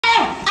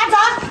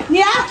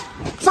娘，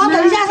稍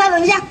等一下，稍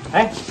等一下。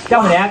哎，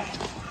丈母娘，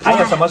还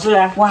有什么事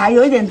啊？我还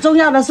有一点重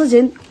要的事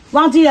情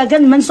忘记了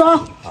跟你们说。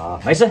啊，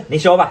没事，你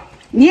说吧。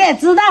你也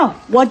知道，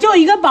我就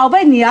一个宝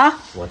贝女儿，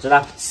我知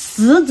道。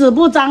十指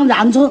不沾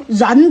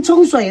人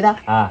冲水的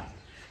啊，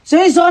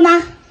所以说呢，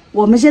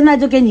我们现在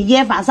就给你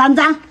约法三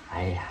章。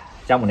哎呀，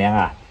丈母娘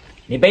啊，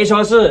你别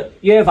说是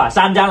约法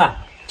3章了，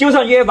就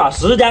算约法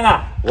10章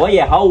啊，我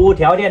也毫无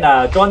条件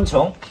的遵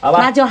从，好吧？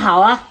那就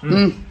好啊。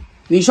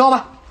你说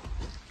吧。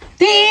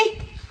第一，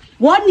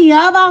我女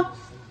儿吧，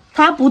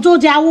她不做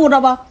家务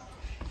的吧？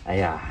哎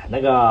呀，那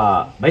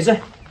个没事，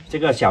这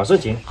个小事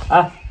情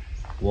啊。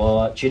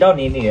我娶到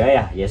你女儿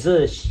呀，也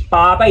是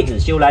8辈子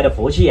修来的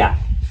福气啊！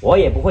我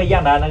也不会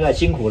让她那个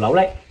辛苦劳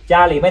累，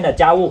家里面的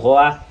家务活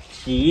啊，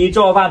洗衣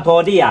做饭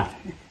拖地啊，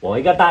我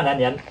一个大男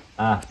人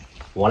啊，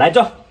我来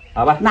做，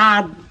好吧？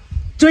那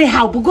最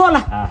好不过了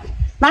啊。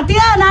那第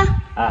二呢？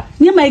啊，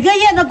你每个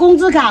月的工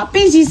资卡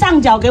必须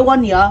上缴给我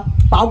女儿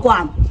保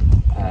管。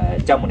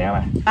丈母娘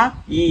啊，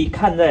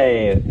看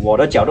在我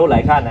的角度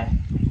来看呢，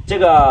这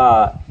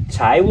个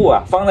财务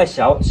啊，放在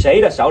谁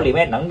的手里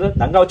面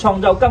能够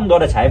创造更多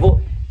的财富，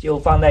就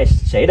放在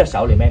谁的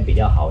手里面比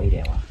较好一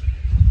点嘛。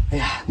哎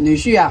呀，女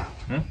婿啊，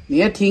你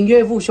要听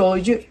岳父说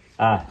一句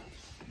啊，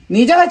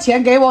你这个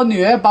钱给我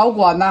女儿保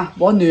管呢，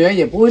我女儿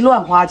也不会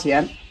乱花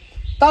钱，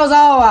到时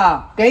候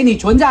啊，给你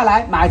存下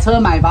来买车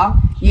买房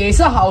也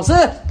是好事。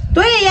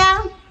对呀，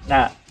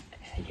那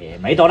也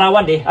没多大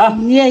问题啊。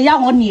你也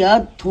让我女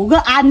儿图个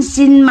安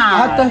心嘛。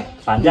啊，对，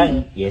反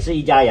正也是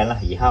一家人了，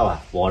以后啊，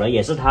我的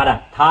也是他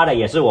的，他的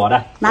也是我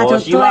的，那就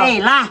对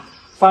啦。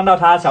放到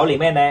他手里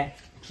面呢，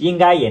应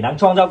该也能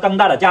创造更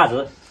大的价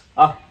值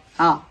啊。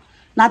好，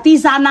那第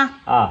三呢？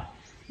啊，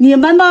你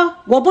们吧，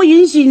我不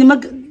允许你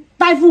们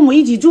带父母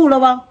一起住了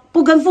吧？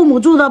不跟父母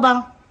住的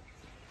吧？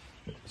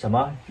什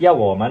么要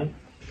我们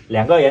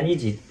2个人一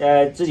起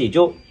自己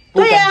住，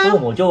不对呀，跟父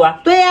母住啊？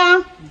对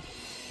呀。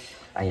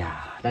哎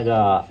呀，那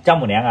个丈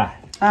母娘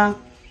啊，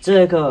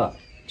这个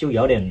就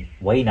有点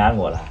为难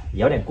我了，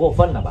有点过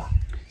分了吧？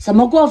什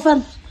么过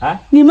分啊？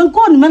你们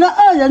过你们的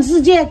2人世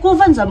界，过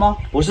分什么？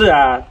不是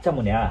啊，丈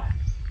母娘啊，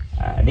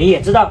你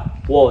也知道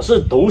我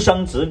是独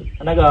生子，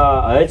那个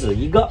儿子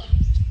一个，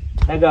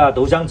那个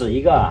独生子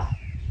一个啊，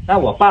那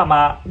我爸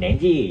妈年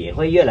纪也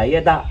会越来越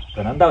大，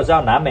可能到时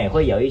候难免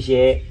会有一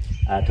些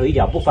腿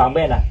脚不方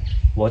便了。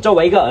我作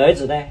为一个儿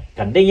子呢，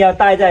肯定要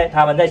带在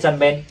他们在身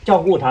边，照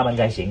顾他们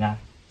才行啊，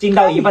尽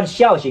到一份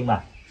孝心嘛。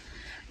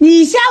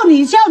你孝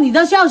你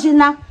的孝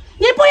心啊，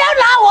你不要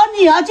拿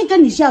我女儿去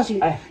跟你孝心。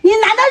你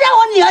难道让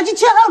我女儿去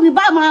伺候你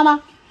爸妈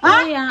吗？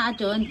啊？对呀，阿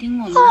哲，你听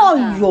我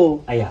们。哎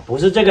呦，哎呀，不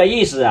是这个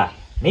意思啊，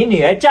你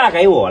女儿嫁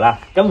给我了，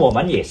跟我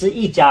们也是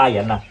一家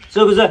人了，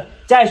是不是？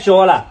再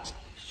说了，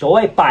所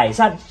谓百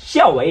善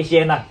孝为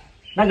先啊，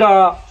那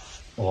个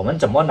我们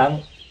怎么能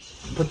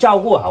不照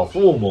顾好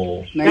父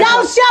母？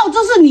要孝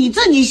就是你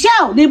自己孝，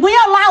你不要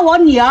拉我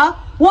女儿，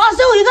我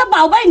是一个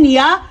宝贝女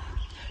儿，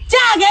嫁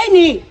给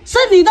你是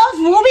你的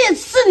福气，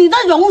是你的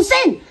荣幸，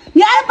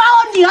你还把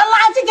我女儿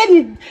拉去给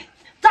你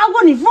照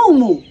顾你父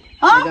母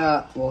啊？那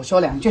个我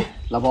说2句，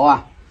老婆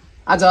啊，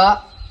阿哲，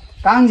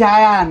刚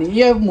才啊你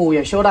岳母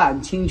也说得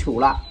很清楚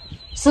了，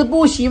是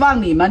不希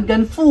望你们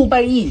跟父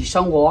辈一起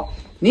生活。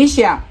你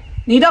想，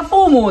你的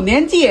父母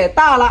年纪也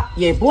大了，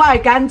也不爱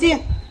干净，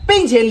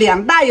并且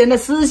2代人的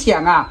思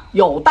想啊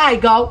有代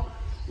沟。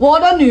我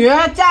的女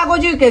儿嫁过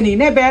去给你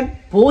那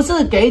边，不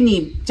是给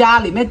你家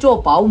里面做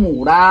保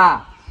姆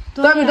的，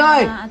对不对？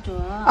阿哲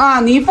啊，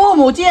你父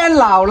母既然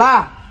老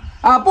了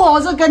啊，不合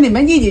适跟你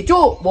们一起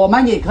住，我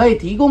们也可以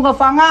提供个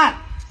方案，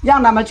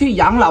让他们去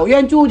养老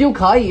院住就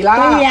可以了。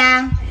对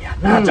呀，哎呀，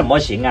那怎么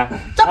行啊？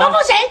怎么不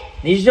行？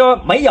你说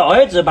没有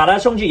儿子把他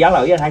送去养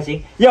老院还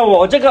行，要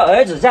我这个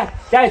儿子在。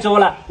再说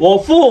了，我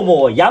父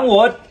母养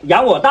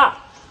我大，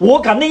我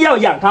肯定要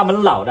养他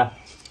们老的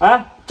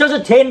啊，这是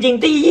天经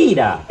地义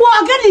的。我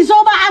跟你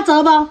说吧，阿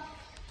哲吧，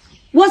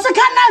我是看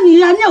到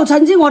你很有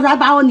成绩，我才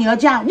把我女儿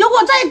嫁。如果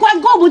这一关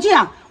过不去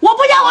啊，我不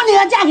要我女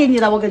儿嫁给你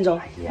了。我跟你说，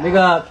那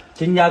个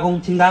亲家公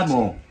亲家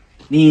母，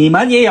你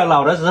们也有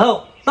老的时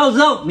候，到时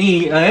候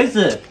你儿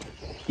子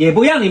也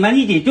不让你们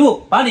一起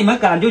住，把你们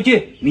赶出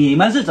去，你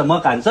们是怎么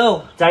感受？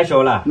再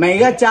说了，每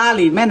个家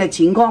里面的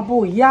情况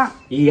不一样，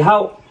以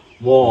后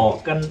我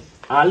跟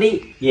阿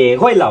丽也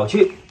会老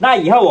去，那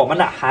以后我们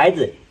的孩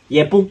子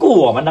也不顾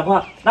我们的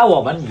话，那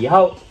我们以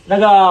后那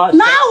我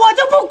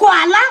就不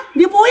管了，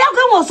你不要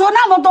跟我说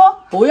那么多，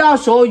不要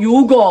说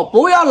如果，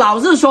不要老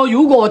是说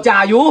如果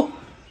假如，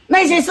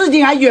那些事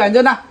情还远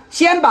着呢，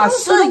先把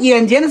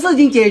眼前的事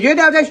情解决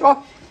掉再说。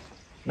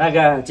那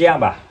个这样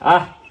吧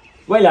啊，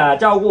为了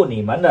照顾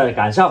你们的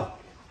感受，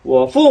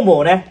我父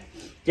母呢，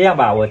这样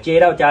吧，我接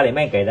到家里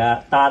面给他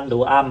单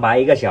独安排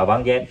一个小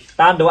房间，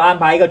单独安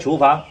排一个厨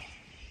房，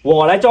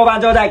我来做饭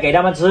做菜给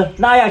他们吃，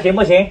那样行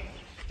不行？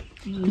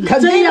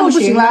肯定不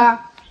行啦！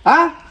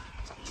啊，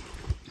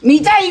你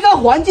在一个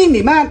环境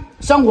里面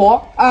生活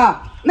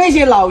啊，那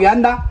些老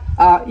人的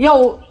啊，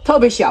又特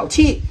别小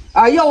气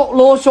啊，又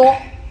啰嗦，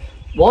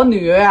我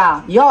女儿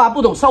啊，以后还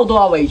不懂受多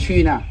少委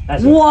屈呢。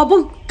我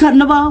不肯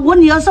了吧？我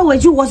女儿受委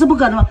屈，我是不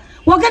肯了吧？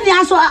我跟你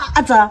说，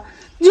阿泽，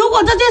如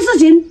果这件事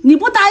情你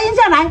不答应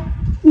下来，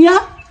女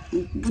儿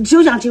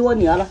就想娶我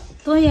女儿了。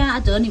对呀，阿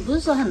泽，你不是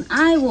说很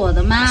爱我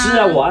的吗？是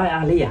啊，我爱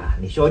阿丽啊，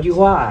你说句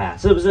话呀，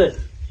是不是？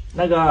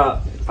那个，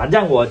反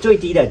正我最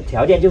低的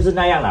条件就是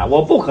那样了，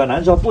我不可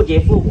能说不接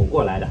父母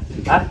过来的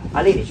啊。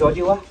阿丽，你说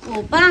句话。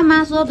我爸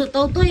妈说的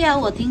都对呀，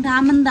我听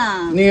他们的。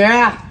女儿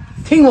啊，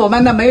听我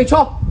们的没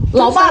错，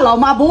老爸老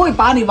妈不会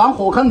把你往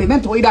火坑里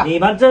面推的。你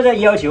们这个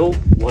要求，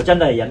我真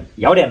的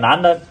有点难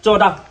的做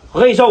到，我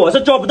可以说我是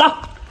做不到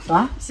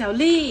啊。小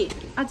丽，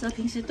阿泽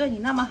平时对你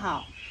那么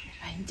好，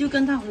哎，你就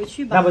跟他回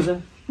去吧。那不是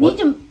你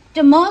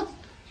怎么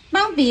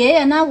帮别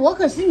人呢？我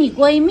可是你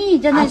闺蜜，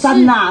真的是。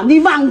真的，你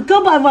往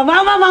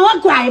我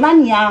拐吧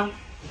你啊！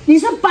你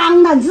是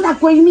帮她，你是她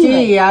闺蜜。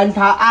既然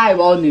她爱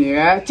我女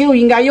儿，就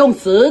应该用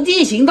实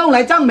际行动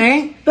来证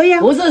明。对呀，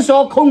不是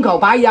说空口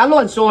白牙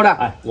乱说的。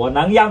哎，我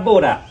能让步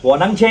的，我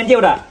能迁就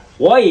的，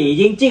我已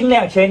经尽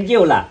量迁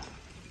就了。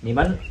你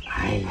们，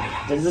哎呀，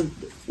真是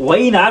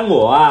为难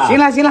我啊！行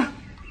了，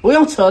不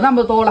用扯那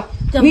么多了，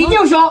你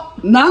就说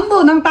能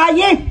不能答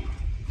应？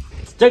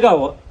这个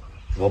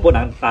我不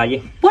能答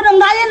应。不能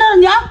答应的，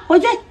你要回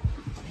去。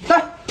对，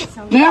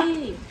小你啊，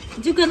丽，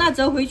你就跟阿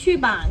泽回去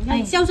吧。你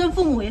看，孝顺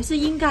父母也是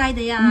应该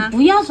的呀。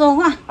不要说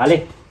话。阿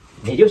丽，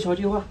你就说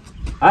句话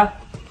啊。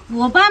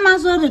我爸妈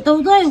说的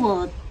都对，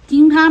我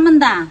听他们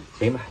的。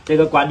行吧，这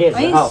个关键时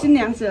哎，候，新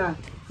娘子啊，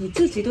你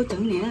自己都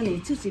成年了，你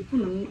自己不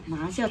能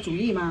拿下主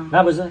意吗？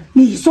那不是？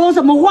你说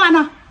什么话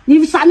呢？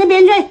你闪那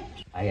边去！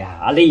哎呀，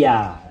阿丽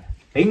呀，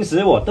平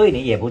时我对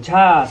你也不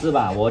差，是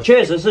吧？我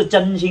确实是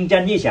真心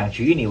真意想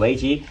娶你为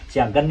妻，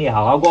想跟你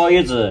好好过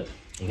日子。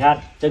你看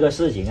这个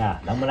事情啊，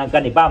能不能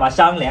跟你爸妈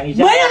商量一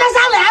下？没有得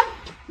商量，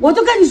我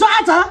就跟你说，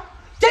阿泽，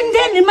今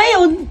天你没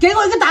有给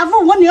我一个答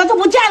复，我女儿就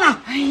不嫁了。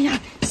哎呀，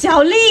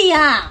小丽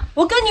呀，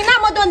我跟你那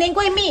么多年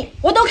闺蜜，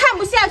我都看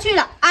不下去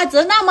了。阿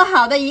泽那么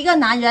好的一个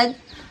男人，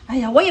哎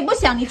呀，我也不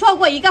想你错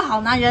过一个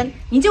好男人，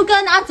你就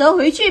跟阿泽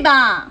回去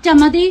吧。怎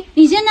么的？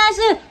你现在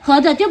是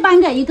合着就搬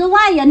给一个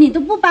外人，你都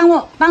不帮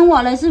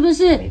我了，是不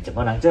是？你怎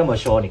么能这么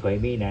说你闺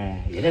蜜呢？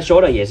人家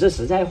说的也是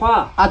实在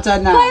话。阿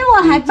珍啊，对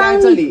我还帮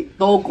你在这里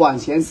多管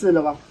闲事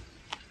了吧？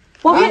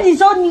我跟你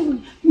说，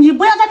你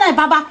不要在那里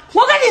叭叭。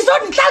我跟你说，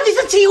你到底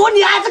是娶我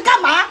女儿还是干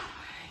嘛？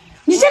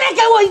你现在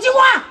给我一句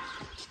话，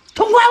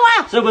痛快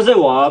话。是不是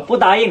我不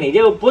答应你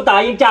就不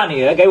答应嫁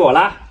女儿给我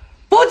啦？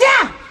不嫁，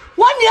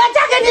我女儿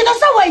嫁给你都受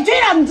委屈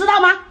了，你知道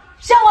吗？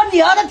像我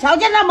女儿的条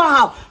件那么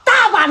好，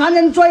大把男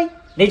人追。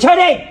你确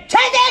定？确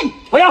定？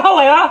不要后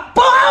悔啊！不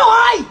后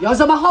悔。有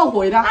什么后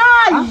悔的？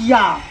哎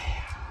呀，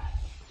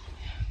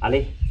阿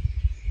丽，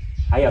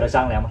还有的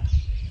商量吗？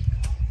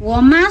我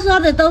妈说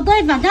的都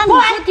对，反正你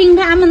是听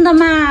他们的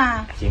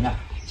嘛。行啊，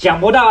想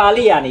不到阿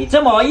丽啊，你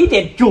这么一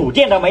点主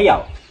见都没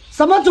有。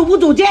什么主不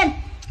主见？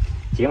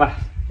行吧，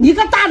你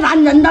个大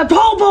男人的，偷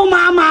偷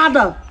妈妈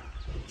的。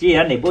既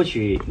然你不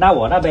娶，那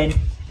我那边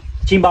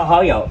亲朋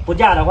好友不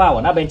嫁的话，我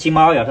那边亲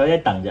朋好友都在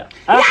等着。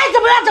啊你爱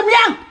怎么样怎么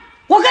样。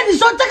我跟你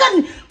说，这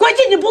个规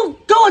矩你不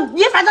给我，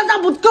你反正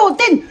不给我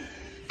定，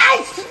爱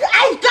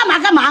干嘛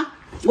干嘛，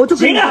我就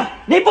行啊，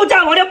你不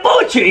嫁我就不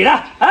娶了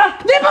啊！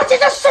你不娶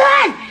就算。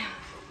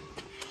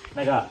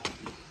那个，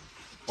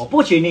我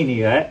不娶你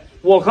女儿，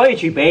我可以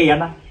娶别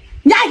人啊。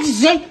你爱娶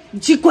谁，你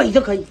娶鬼就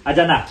可以。阿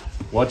珍啊，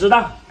我知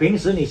道平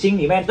时你心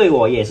里面对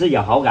我也是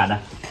有好感的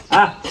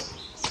啊。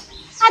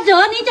阿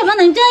泽，你怎么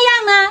能这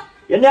样呢？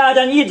人家阿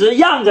珍一直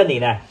让着你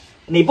呢，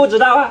你不知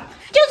道啊？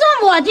就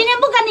算我今天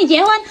不跟你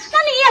结婚，那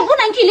你也不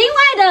能娶另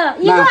外的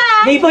一个啊！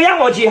你不让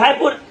我娶，还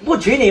不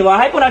娶你，我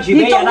还不能娶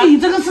别人啊！你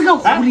这个是个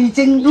狐狸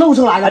精露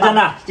出来的。阿珍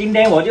啊，今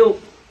天我就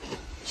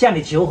向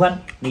你求婚，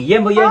你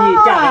愿不愿意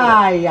嫁给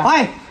我？哎呀，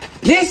喂，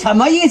你什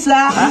么意思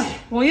啊？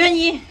我愿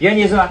意。愿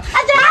意是吧？阿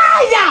珍，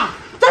哎呀，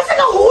这是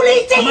个狐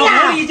狸精什么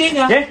啊！狐狸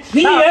精啊行？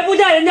你女儿不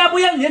嫁人家，不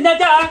让人家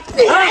嫁啊？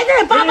你还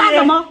在叭叭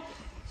什么？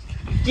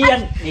既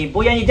然你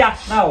不愿意嫁，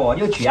那我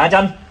就娶阿珍。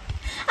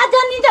阿珍，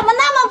你怎么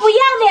那么不要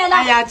脸了？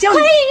哎呀就亏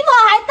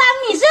我还当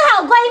你是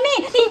好闺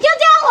蜜，你就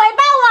这样回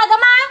报我的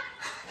吗？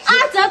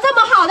阿泽这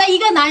么好的一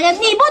个男人，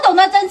你不懂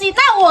得珍惜，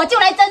那我就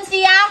来珍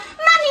惜啊！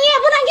那你也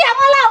不能养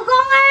我老公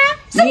啊！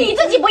是你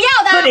自己不要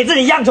的，是你自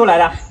己让出来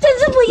的。真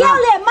是不要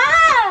脸嘛！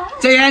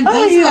简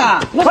直是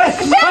啊！快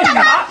干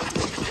嘛？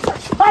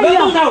不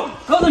要动手，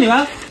告诉你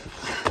们，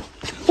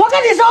我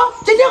跟你说，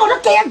今天我就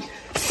给人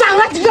赏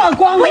了几个耳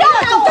光。不要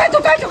打我！走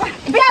开！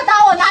不要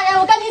打我男人，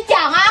我跟你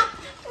讲啊！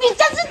你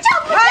真是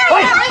叫不叫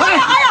喂哎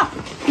呀！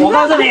我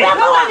告诉你，不要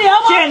跟我女儿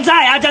吗？现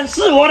在阿珍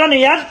是我的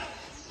女人，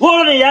我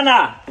的女人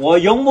啊！我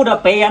容不得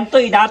别人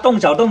对她动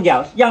手动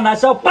脚，让她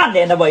受半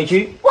点的委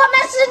屈。我们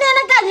10年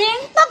的感情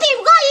都抵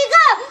不过一个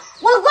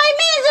我闺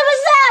蜜，是不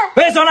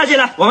是？别说那些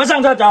了，我们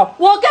上车走。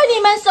我跟你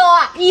们说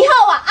啊，以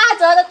后啊，阿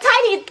泽的彩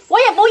礼我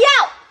也不要，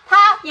他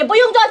也不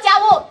用做家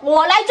务，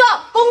我来做，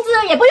工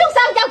资也不用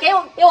上交给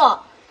我。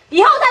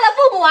以后他的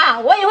父母啊，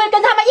我也会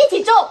跟他们一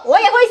起住，我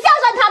也会孝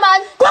顺他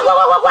们。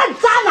滚！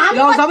渣男！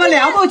有什么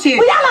了不起？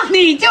不要了，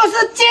你就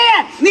是贱，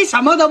你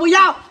什么都不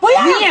要，不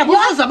要，你也不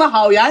是什么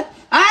好人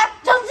啊！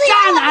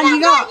嫁哪一个？一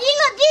刀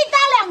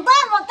两断，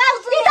我告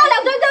诉你，一刀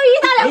两断就一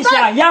刀两你断。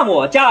想让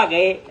我嫁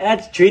给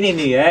娶你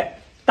女儿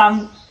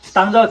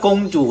当做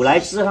公主来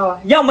伺候啊？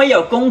要没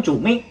有公主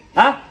命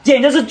啊？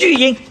简直是巨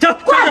婴！走，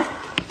滚！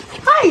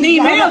你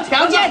没有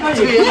条件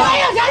娶，你没有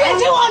条件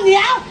娶我女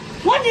儿，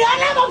我女儿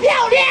那么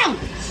漂亮。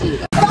是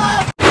的。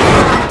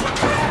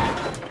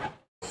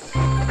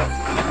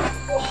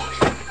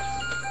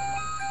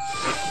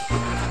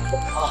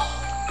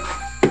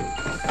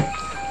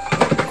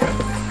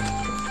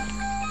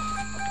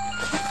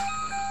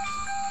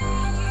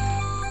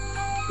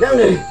靓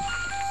女，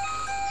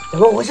怎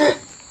么回事？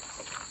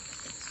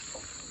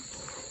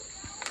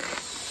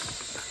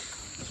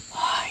哎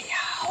呀，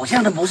好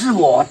像都不是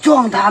我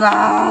撞他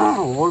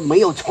的，我没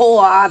有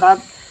错啊，他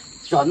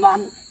转弯。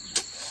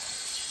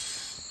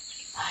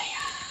哎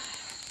呀，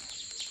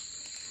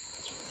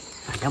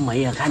反正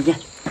没人看见，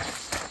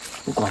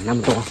不管那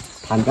么多，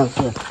反正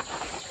是。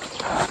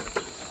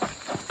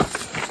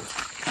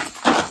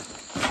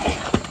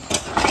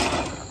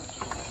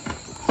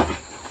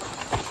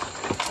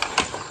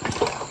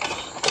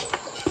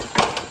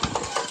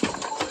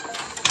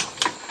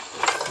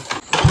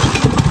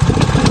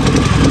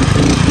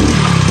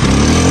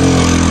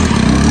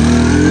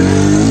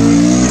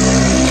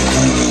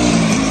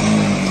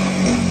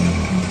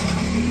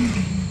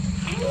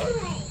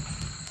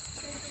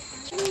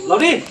老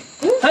弟，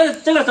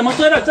这个怎么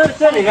摔到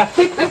这里啊？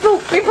别碰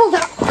他，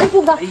别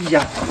碰他！哎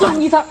呀，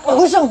万一他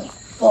讹上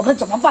我们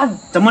怎么办？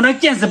怎么能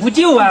见死不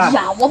救啊？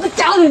呀，我们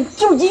家里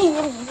究竟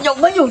有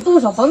没有多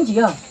少房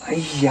子啊？哎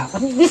呀，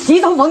你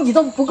10套房子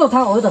都不够他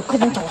讹的，快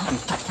点走啊！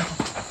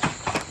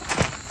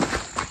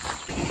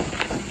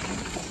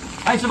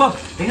哎，师傅，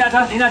停下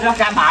车，停下车！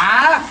干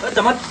嘛？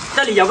怎么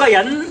这里有个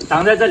人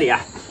挡在这里啊？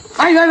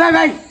喂！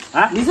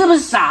啊，你是不是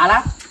傻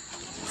了？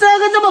这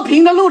个这么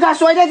平的路，他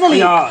摔在这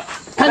里，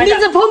肯定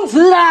是碰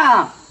瓷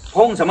的。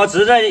碰什么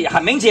瓷？这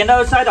很明显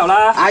都摔倒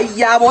了。哎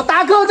呀，我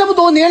搭客这么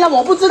多年了，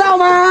我不知道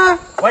吗？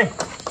喂，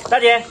大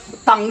姐，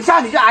等一下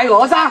你就挨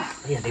讹上。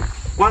哎呀，你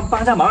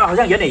帮上忙啊，好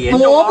像有点严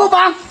重。我不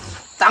帮，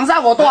涨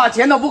上我多少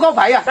钱都不够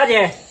赔啊！大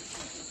姐，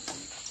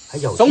还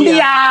有兄弟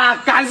呀，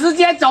赶时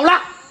间走了，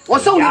我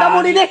送你到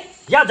目的地。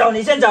要走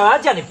你先走啊，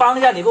叫你帮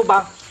一下你不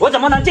帮，我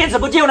怎么能见死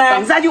不救呢？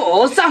等下就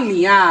讹上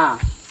你啊！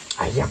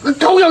哎呀，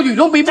狗有女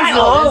都比不再死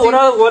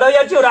讹我都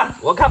要救他，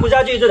我看不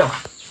下去这种。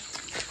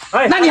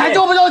哎，那你还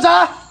坐不坐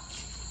车？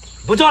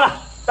不坐了，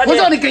大姐不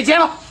坐你给钱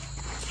了。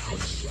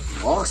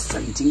我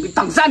神经病，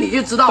等下你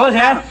就知道。多少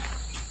钱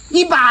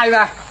？100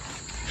呗。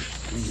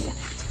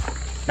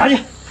拿去。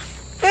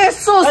哎，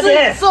涉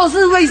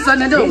世未深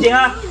的这种，行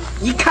啊！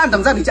一看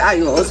等下你就挨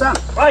讹上。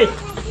喂，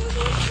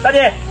大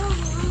姐，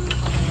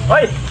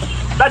喂，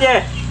大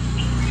姐。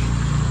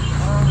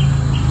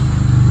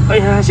哎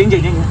呀，行。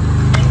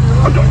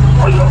哎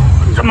呦，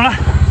怎么了？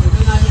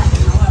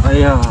哎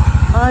呀，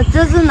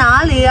这是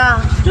哪里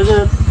啊？就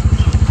是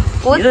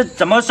你是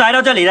怎么摔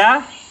到这里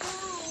的？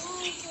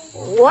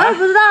我也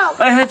不知道。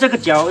哎，这个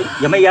脚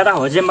有没有压到？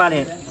我先帮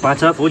你把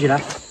车扶起来。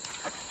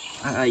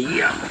哎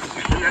呀，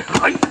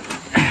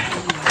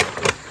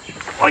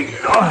哎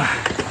呀，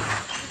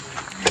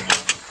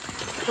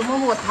怎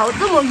么我头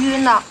这么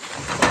晕了？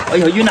哎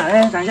呦，晕了！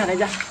哎，等一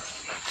下，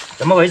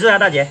怎么回事啊，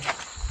大姐？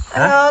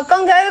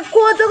刚才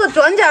过这个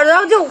转角，然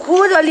后就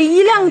忽然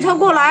一辆车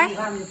过来，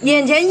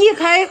眼前一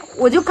黑，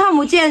我就看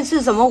不见是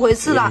怎么回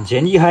事了。眼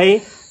前一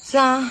黑。是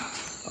啊。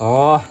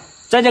哦，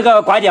在这个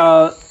拐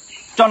角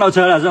撞到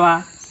车了是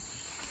吗？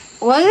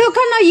我就看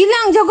到一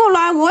辆车过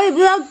来，我也不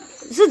知道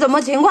是怎么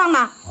情况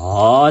了。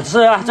哦，是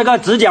啊，这个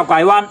直角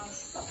拐弯，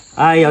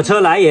哎，有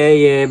车来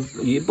也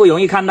不容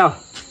易看到。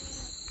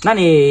那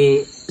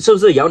你是不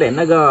是有点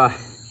那个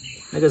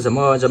什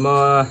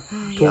么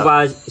突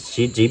发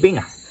疾病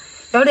啊？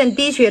有点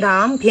低血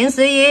糖，平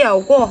时也有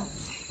过。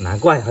难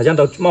怪，好像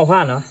都冒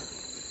汗了。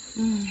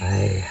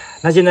哎呀，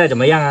那现在怎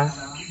么样啊？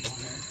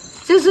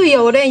就是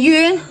有点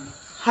晕，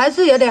还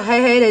是有点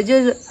黑黑的，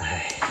就是。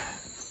哎，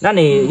那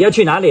你要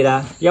去哪里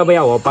了？要不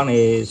要我帮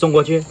你送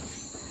过去？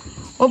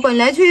我本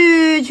来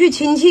去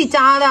亲戚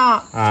家的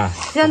啊。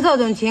像这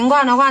种情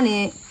况的话，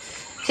你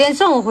先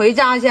送我回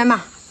家先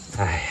吧。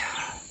哎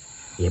呀，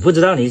也不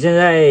知道你现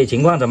在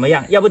情况怎么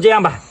样，要不这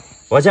样吧，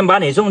我先把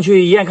你送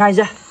去医院看一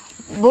下。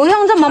不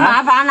用这么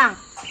麻烦了，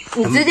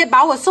你直接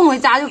把我送回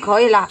家就可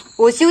以了。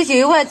我休息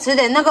一会，吃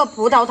点那个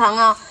葡萄糖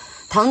啊、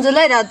糖之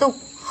类的都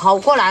好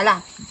过来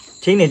了。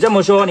听你这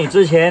么说，你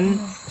之前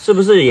是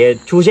不是也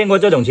出现过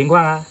这种情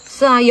况啊？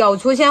是啊，有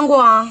出现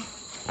过啊。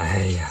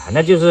哎呀，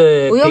那就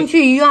是不用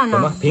去医院了。什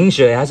么贫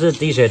血还是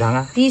低血糖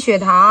啊？低血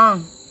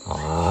糖。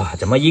哦，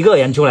怎么一个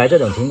人出来这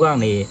种情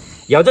况？你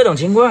有这种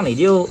情况你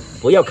就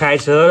不要开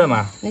车了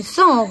嘛。你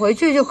送我回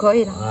去就可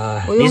以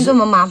了，不用这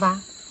么麻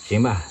烦。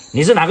行吧，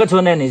你是哪个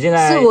村的？你现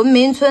在是文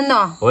明村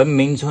的。文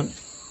明村，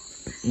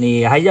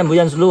你还认不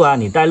认识路啊？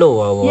你带路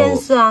我认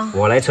识啊。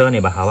我来车你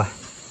吧，好吧？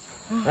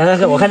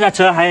我看下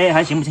车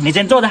还行不行？你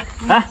先坐着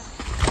啊。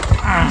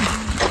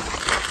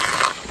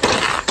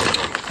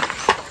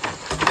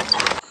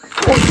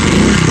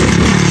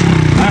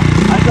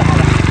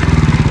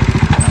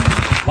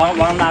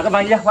往哪个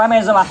方向？外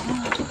面是吗？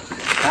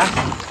啊？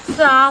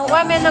是啊，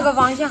外面那个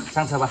方向。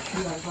上车吧。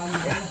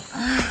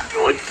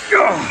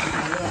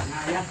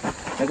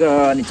那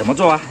个你怎么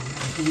做啊？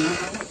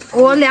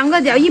我2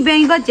个脚，一边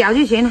1个脚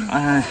就行了。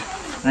哎，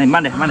那你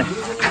慢点，慢点，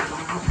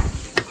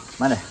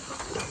慢点。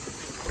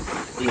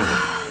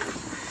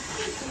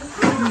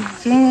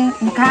行，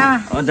你看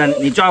啊。等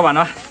你抓稳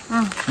了。我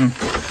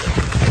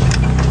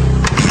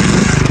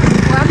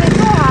还没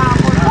做好，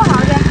我做好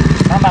的。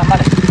慢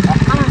点。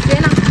行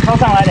了。靠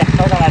上来点。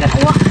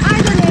我挨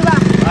着你吧。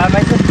没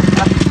事，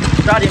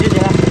抓紧就行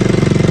了。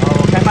我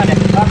开慢点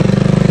啊。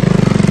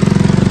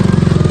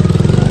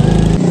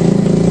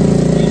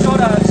你说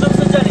的是不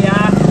是这里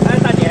啊？哎，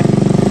大姐，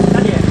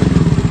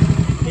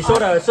你说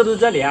的是不是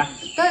这里啊？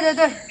对，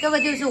这个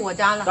就是我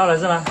家了。到了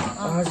是吗？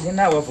行，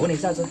那我扶你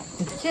下车。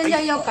现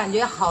在又感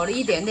觉好了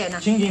一点点了。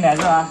清静点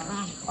是吧？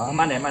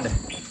慢点。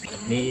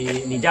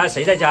你家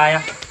谁在家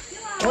呀？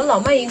我老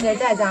妹应该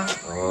在家。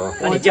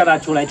那你叫她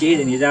出来接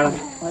你家了。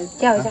我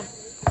叫一下。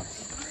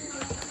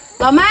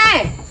老妹，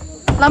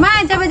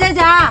在不在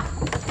家？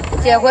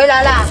姐回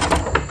来了。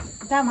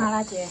干嘛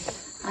啦，姐？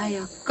哎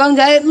呀，刚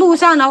才路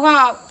上的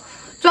话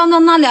撞到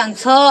那辆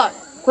车，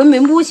昏迷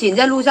不醒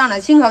在路上了，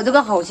幸好这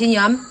个好心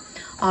人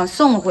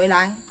送回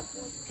来，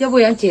要不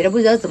然姐都不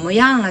知道怎么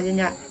样了。现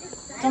在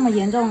这么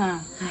严重啊？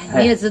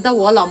你也知道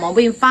我老毛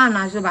病犯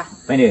了是吧？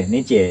美女，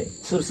你姐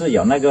是不是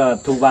有那个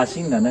突发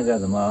性的那个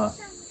什么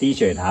低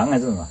血糖还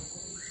是什么？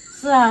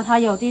是啊，她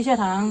有低血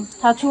糖，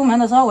她出门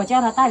的时候我叫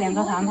她带2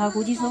个糖，她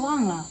估计是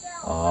忘了。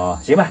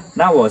行吧，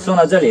那我送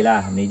到这里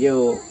了，你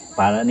就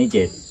把你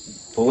姐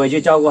扶回去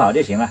照顾好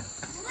就行了。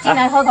进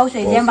来喝口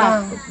水先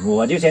吧。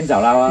我就先走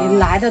了。你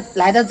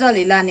来到这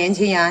里了，年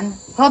轻人，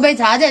喝杯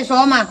茶再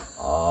说嘛。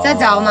再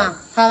找嘛，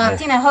好吗？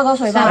进来喝口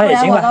水吧，不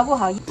然我都不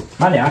好意思。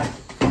慢点啊。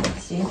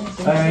行。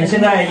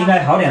现在应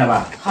该好点了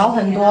吧？好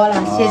很多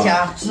了，谢谢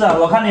啊。是啊，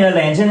我看你的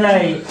脸现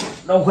在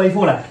都恢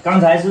复了，刚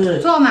才是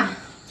坐嘛。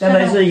现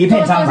在是一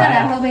片苍白。坐下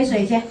来喝杯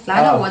水先。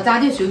来到我家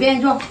就随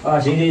便坐。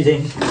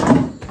行。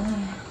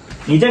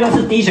你这个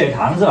是低血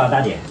糖是吧，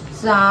大姐？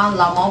是啊，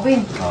老毛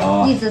病，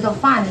一直都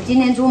犯着。今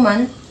天出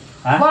门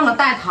忘了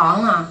带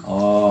糖啊。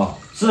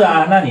是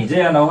啊，那你这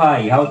样的话，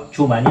以后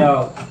出门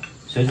要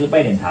随时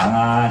备点糖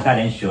啊，带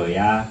点水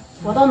啊。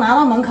我都拿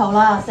到门口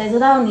了，谁知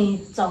道你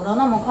走得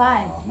那么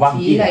快？忘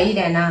记了一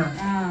点呐。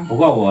不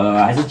过我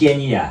还是建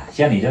议啊，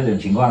像你这种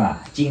情况啊，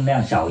尽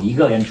量少1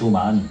个人出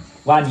门，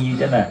万一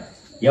真的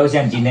要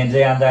像今天这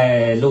样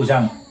在路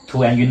上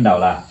突然晕倒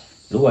了，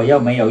如果要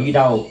没有遇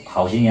到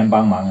好心人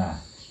帮忙啊，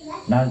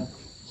那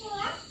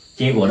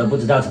结果都不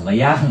知道怎么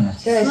样啊。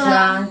确实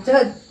啊，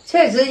这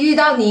确实遇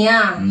到你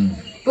啊。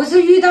不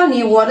是遇到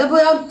你，我都不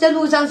知道在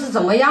路上是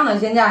怎么样了。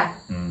现在，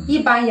一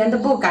般人都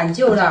不敢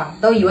救的，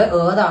都以为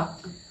讹的。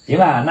行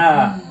吧，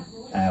那，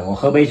我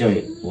喝杯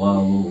水，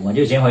我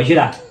就先回去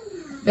了。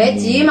别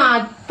急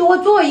嘛，多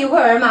坐一会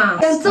儿嘛。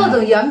像这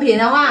种人品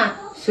的话，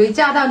谁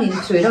嫁到你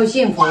谁都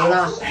幸福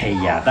了。哎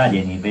呀，大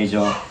姐你别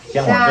说，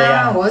像我这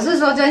样，我是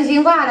说真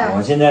心话的。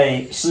我现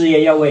在事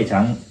业又未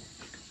成，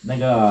那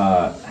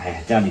个，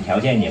家里条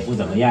件也不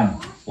怎么样，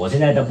我现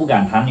在都不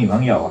敢谈女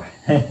朋友啊。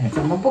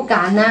怎么不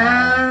敢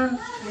呢？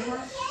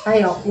哎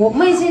呦，我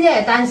妹现在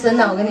也单身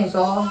了，我跟你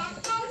说。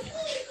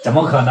怎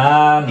么可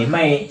能？你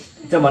妹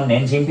这么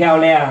年轻漂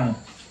亮，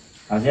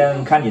好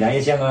像看起来也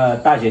像个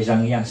大学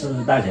生一样，是不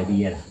是大学毕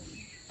业的？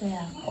对呀。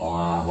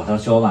我都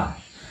说嘛。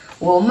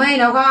我妹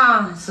的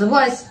话，实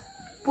话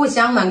不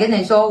相瞒跟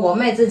你说，我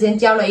妹之前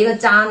交了一个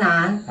渣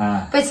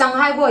男，被伤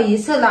害过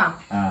1次了。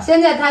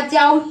现在她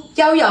交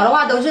友的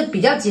话都是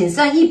比较谨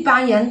慎，一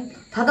般人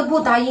她都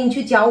不答应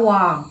去交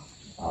往。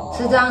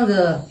是这样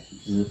子。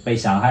是被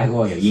伤害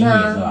过，有阴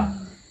影是吧？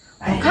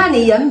我看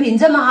你人品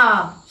这么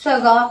好，帅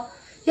哥，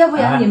要不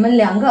然你们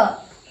2个，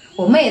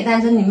我妹也单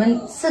身，你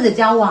们试着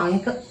交往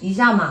一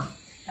下嘛。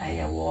哎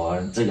呀，我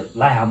这个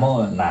癞蛤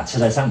蟆哪吃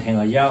得上天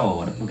鹅肉，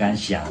我都不敢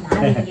想。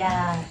哪里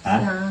呀？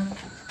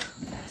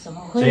怎么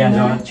会呢？虽然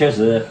说确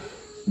实，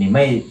你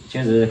妹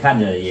确实看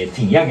着也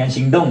挺让人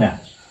心动的。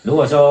如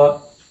果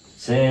说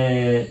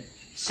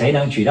谁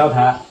能娶到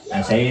她，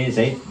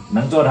谁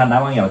能做她男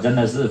朋友，真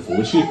的是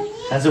福气。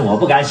但是我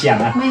不敢想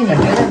啊。妹，你觉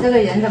得这个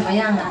人怎么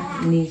样啊？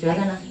你觉得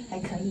呢？还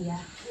可以呀。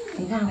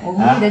你看我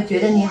妹都觉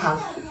得你好。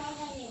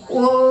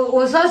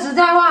我说实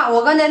在话，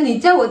我刚才你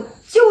在我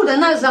救的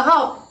那时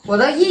候，我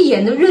都一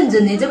眼都认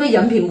准你这个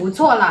人品不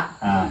错了。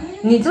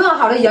你这么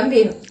好的人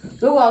品，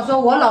如果说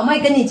我老妹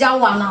跟你交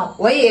往了，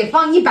我也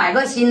放100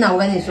个心了。我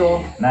跟你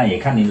说。那也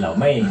看你老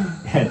妹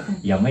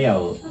有没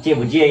有介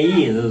不介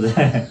意，是不是？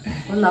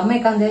我老妹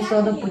刚才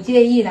说的不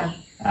介意的。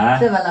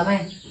是吧，老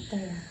妹？对，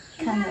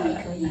看着也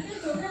可以。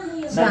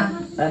是啊。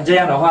那这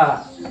样的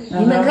话，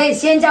你们可以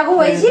先加个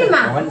微信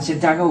嘛。我们先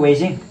加个微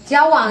信，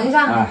交往一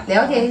下，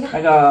了解一下。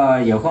那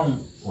个有空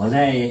我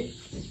再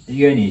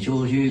约你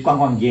出去逛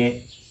逛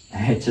街，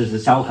吃吃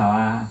烧烤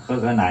啊，喝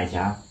喝奶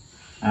茶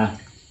啊。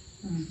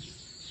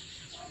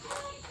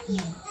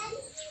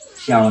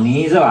小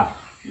妮是吧？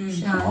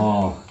是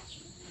啊。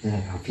对，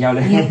好漂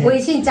亮。你微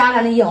信加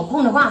了，你有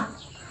空的话，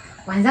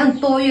晚上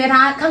多约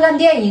他看看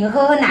电影，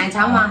喝喝奶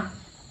茶嘛，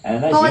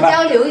那多行吧。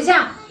交流一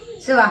下，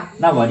是吧？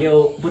那我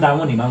就不耽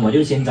误你们，我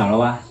就先走了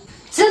吧。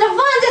吃了饭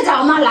再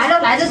找嘛，来到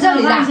这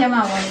里了。先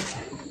嘛，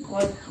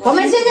我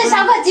们现在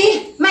烧个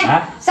鸡，妹，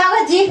烧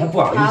个鸡。不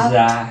好意思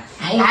啊。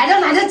来到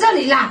这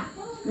里了。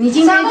你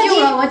今天救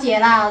了我姐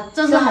了，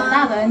这是很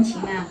大的恩情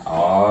啊。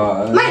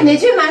哦。妹，你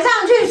去马上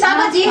去烧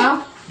个鸡。好。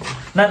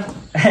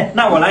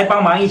那我来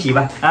帮忙一起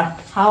吧，啊。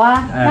好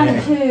啊，那你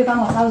去帮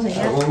我烧水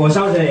啊。我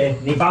烧水，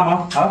你帮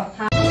忙，好。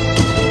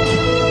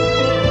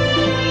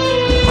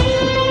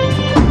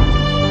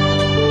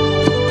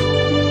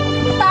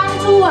当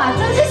初啊，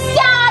真是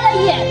瞎了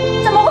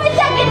眼，怎么会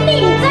嫁给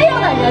你这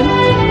样的人？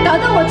搞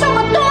得我中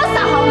了多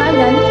少好男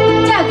人，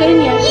嫁给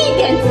你一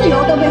点自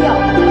由都没有，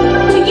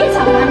去夜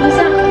场玩一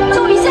下，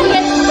抽一下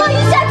烟，喝一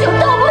下酒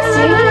都不行，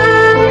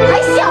还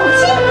小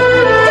气，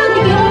叫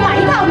你给我买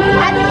一套名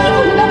牌的衣服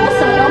你都不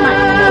舍得买。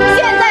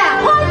现在啊，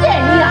花眼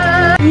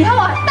了，以后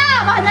啊，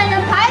大把男人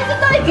排着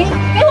队给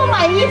我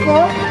买衣服，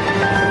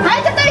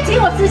排着队请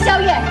我吃宵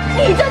夜，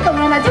你这种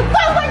人呢，就光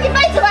棍一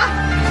辈子吧。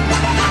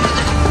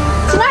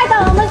亲爱的，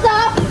我们走。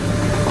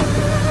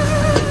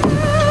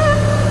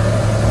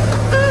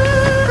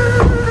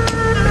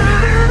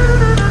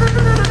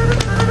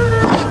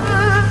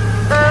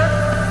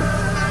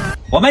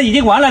我们已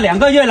经玩了2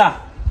个月了，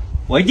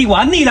我已经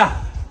玩腻了，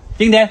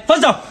今天分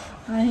手。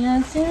哎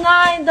呀，亲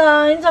爱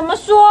的，你怎么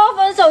说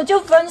分手就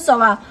分手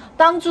啊？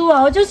当初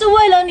啊，我就是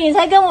为了你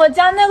才跟我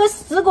家那个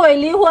死鬼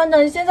离婚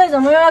的，你现在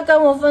怎么又要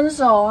跟我分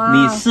手啊？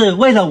你是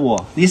为了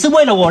我，你是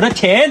为了我的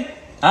钱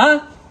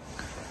啊？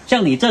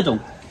像你这种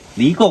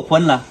离过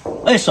婚了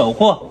，2手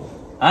货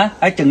啊，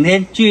还整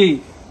天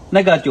去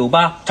那个酒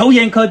吧抽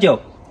烟喝酒，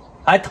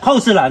还好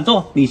吃懒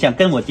做，你想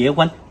跟我结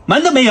婚，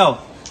门都没有。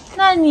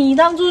那你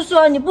当初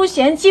说你不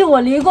嫌弃我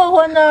离过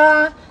婚的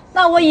啊？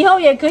那我以后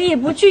也可以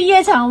不去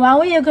夜场玩，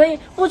我也可以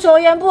不抽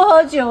烟不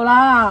喝酒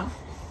啦。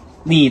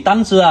你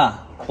当时啊，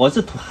我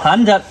是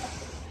谈着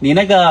你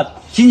那个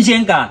新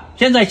鲜感，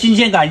现在新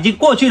鲜感已经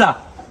过去了，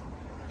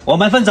我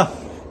们分手。分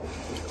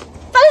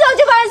手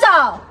就分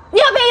手，你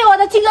要赔我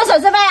的青春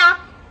损失费啊！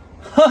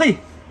嘿，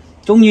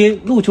终于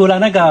露出了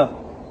那个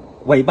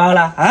尾巴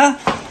了啊！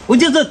不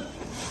就是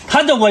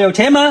看着我有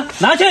钱吗？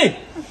拿去。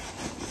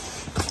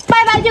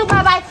拜拜就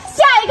拜拜，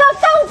下一个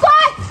更乖。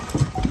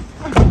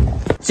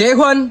结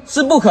婚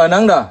是不可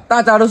能的，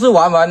大家都是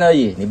玩玩而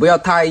已，你不要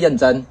太认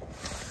真。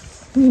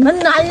你们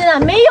男人啊，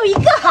没有一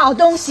个好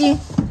东西。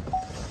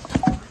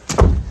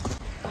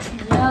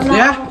你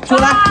出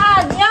来！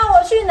你要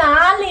我去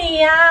哪里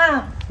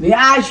呀？你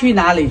爱去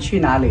哪里去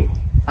哪里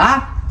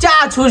啊！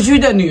嫁出去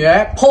的女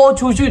儿泼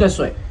出去的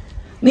水，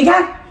你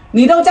看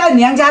你都在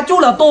娘家住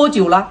了多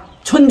久了？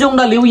村中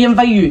的流言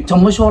蜚语怎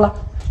么说了？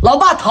老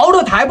爸头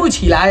都抬不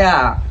起来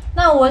呀！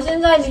那我现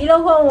在离了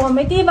婚，我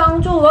没地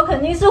方住，我肯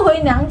定是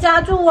回娘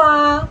家住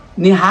啊。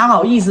你还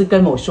好意思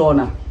跟我说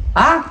呢？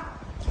啊！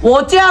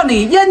我叫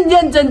你认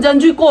认真真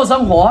去过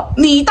生活，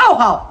你倒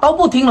好，都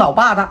不听老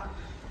爸的，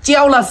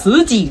交了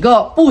10几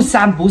个不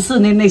三不四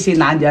的那些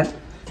男人，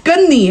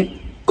跟你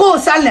过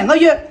3、2个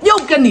月又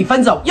跟你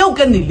分手，又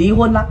跟你离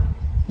婚了。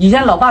以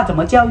前老爸怎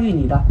么教育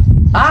你的？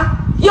啊，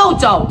又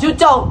找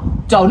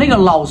那个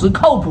老实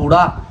靠谱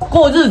的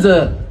过日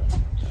子。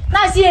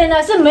那些人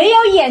呢是没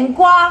有眼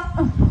光。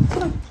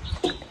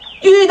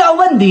遇到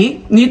问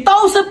题你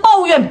都是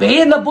抱怨别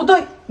人的不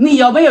对，你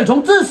有没有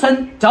从自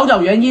身找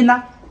原因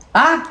呢？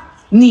啊，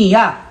你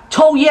呀，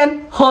抽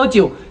烟喝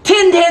酒，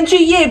天天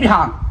去夜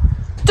场，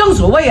正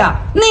所谓啊，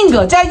宁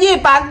可在夜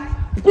班，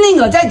宁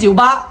可在酒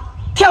吧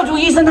跳出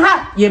一身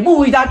汗，也不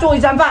回家做一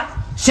餐饭，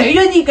谁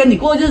愿意跟你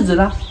过日子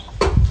呢？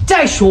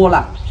再说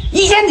了，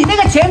以前你那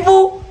个前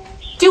夫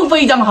就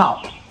非常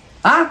好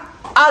啊，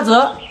阿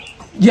泽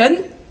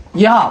人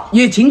也好，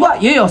也勤快，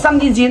也有上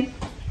进心。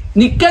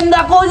你跟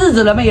他过日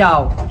子了没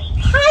有？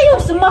他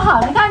有什么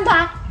好？你看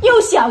他又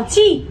小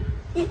气，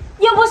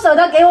又不舍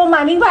得给我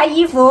买名牌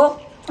衣服，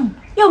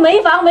又没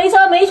房没车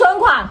没存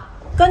款，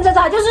跟着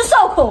他就是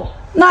受苦。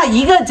那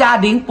一个家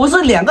庭不是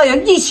2个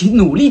人一起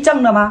努力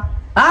挣的吗？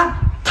啊，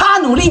他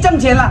努力挣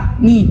钱了，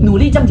你努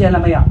力挣钱了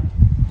没有？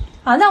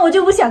好，那我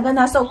就不想跟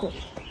他受苦。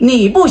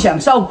你不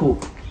想受苦，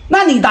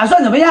那你打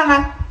算怎么样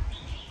啊？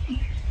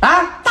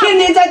啊，天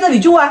天在这里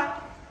住啊？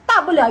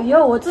大不了以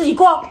后我自己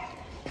过。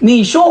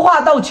你说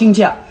话都轻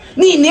巧，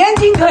你年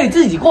轻可以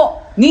自己过，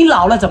你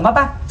老了怎么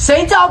办？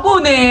谁照顾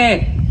你？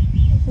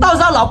到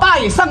时候老爸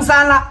也上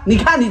山了，你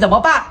看你怎么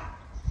办？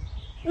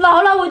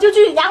老了我就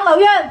去养老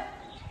院。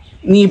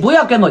你不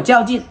要跟我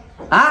较劲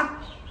啊！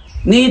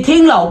你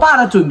听老爸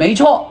的准没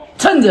错，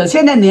趁着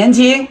现在年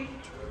轻，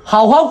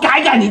好好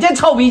改改你这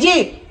臭脾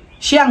气，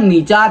向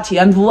你家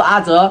前夫阿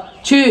泽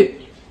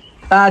去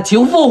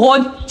求复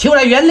婚，求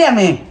来原谅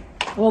你。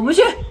我不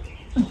去。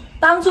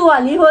当初啊，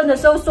离婚的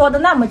时候说的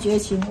那么绝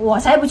情，我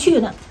才不去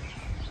呢。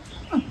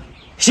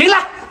行了，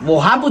我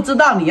还不知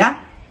道你啊，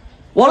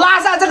我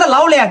拉下这个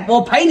老脸，我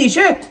陪你去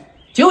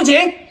求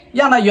情，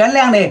让他原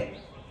谅你，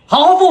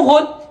好好复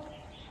婚，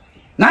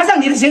拿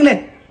上你的行李。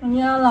哎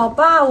呀，老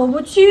爸，我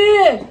不去。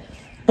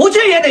不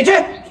去也得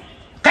去，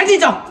赶紧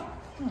走。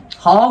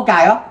好好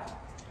改哦。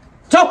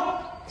走，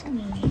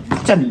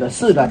真的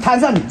是的，摊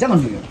上你这个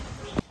女儿。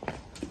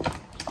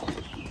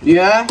女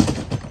儿，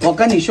我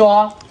跟你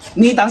说，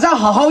你等下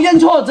好好认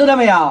错，知道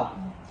没有？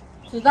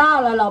知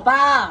道了，老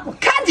爸。我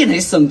看见你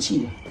生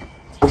气。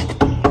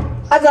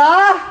阿泽，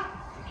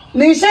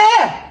女士，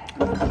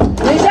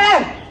女士。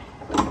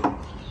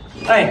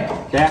哎，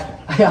谁？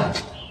哎呀，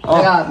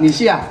那个女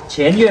婿啊，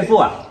前岳父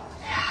啊。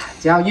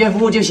只要岳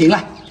父就行了。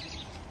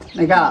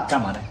那个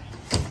干嘛的？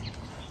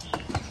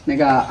那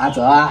个阿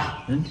泽啊，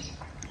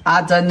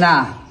阿珍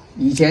呐，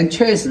以前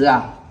确实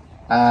啊，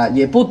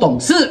也不懂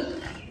事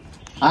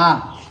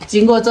啊。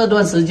经过这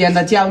段时间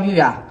的教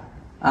育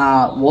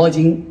啊，我已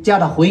经叫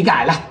他悔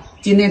改了。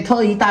今天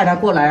特意带他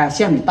过来啊，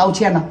向你道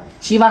歉了，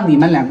希望你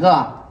们两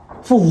个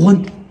复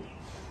婚。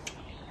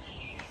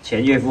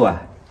前岳父啊，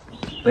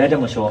不要这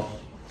么说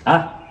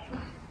啊！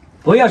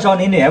不要说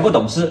你女儿不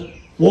懂事，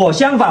我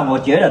相反，我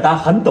觉得她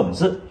很懂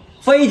事，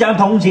非常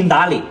通情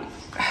达理。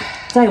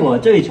在我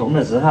最穷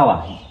的时候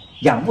啊，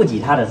养不起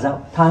她的时候，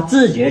她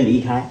自觉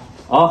离开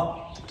哦，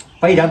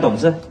非常懂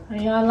事。哎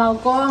呀，老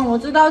公，我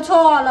知道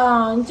错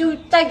了，你就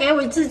再给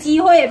我一次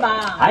机会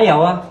吧。还有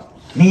啊，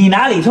你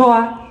哪里错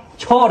啊？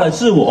错的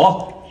是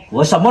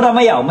我什么都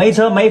没有，没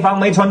车没房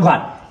没存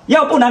款，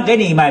要不能给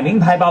你买名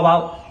牌包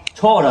包。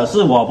错的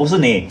是我，不是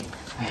你。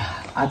哎呀，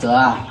阿泽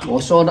啊，我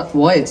说的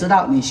我也知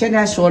道，你现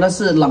在说的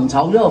是冷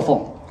嘲热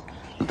讽，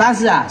但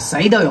是啊，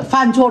谁都有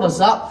犯错的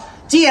时候。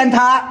既然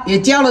他也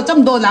交了这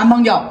么多男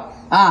朋友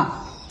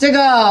啊，这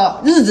个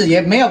日子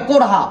也没有过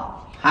得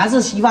好，还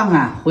是希望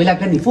啊回来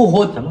跟你复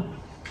婚。什么？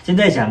现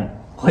在想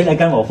回来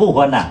跟我复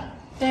婚呐？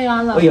对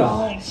啊，老哎呦，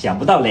公。想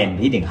不到脸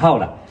皮挺厚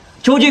了。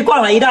出去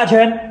逛了一大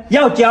圈，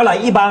又交了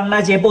一帮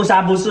那些不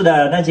三不四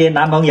的那些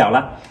男朋友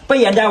了，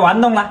被人家玩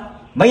弄了，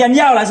没人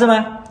要了是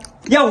吗？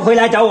又回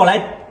来找我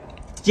来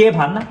接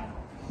盘了，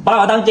把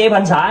我当接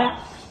盘侠呀！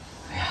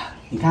哎呀，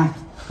你看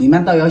你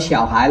们都有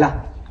小孩了，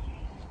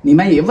你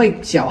们也为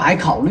小孩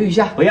考虑一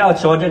下。不要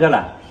说这个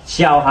了，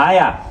小孩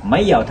呀，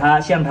没有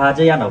他像他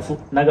这样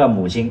的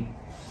母亲，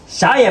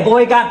啥也不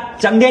会干，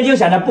整天就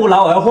想着不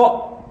劳而获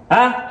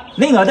啊！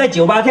宁可在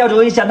酒吧跳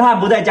出一身汗，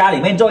不在家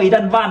里面做一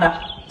顿饭呢。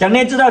整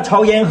天知道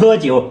抽烟喝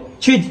酒，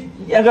去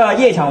那个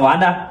夜场玩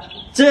的，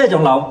这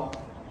种老，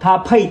他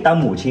配当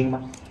母亲吗？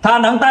他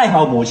能带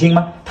好母亲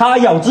吗？他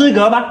有资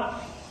格吗？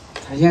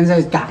他现在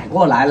改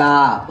过来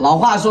了，老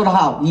话说得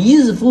好，一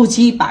日夫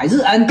妻百日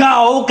恩。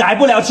狗改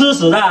不了吃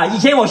屎的。以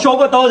前我说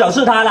过多少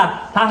次他了，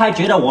他还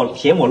觉得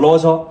嫌我啰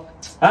嗦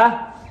啊！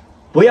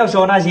不要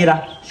说那些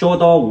了，说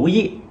多无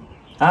益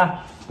啊！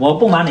我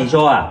不瞒你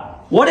说啊，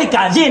我得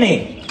感谢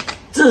你，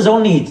自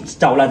从你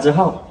走了之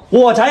后，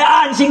我才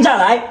安心下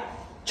来。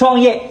创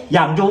业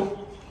养猪，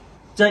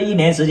这1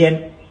年时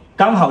间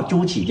刚好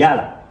猪起价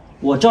了，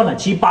我赚了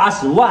70、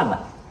80万了，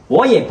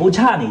我也不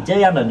差你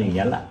这样的女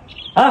人了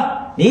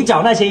啊！你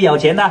找那些有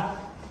钱的，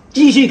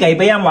继续给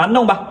别人玩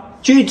弄吧，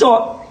去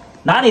做，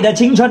拿你的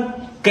青春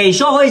给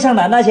社会上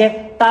的那些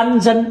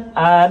单身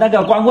那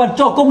个光棍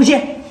做贡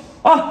献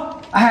啊！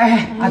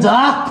哎，阿泽，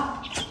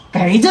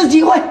给这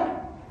机会。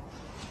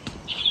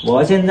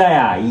我现在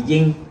啊已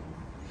经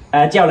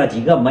叫了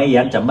几个媒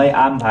人，准备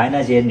安排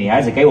那些女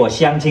孩子给我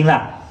相亲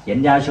了。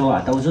人家说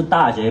啊，都是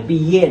大学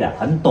毕业的，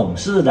很懂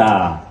事的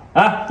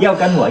啊，要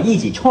跟我一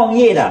起创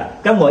业的，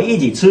跟我一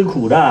起吃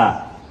苦的。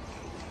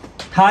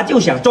他就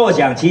想坐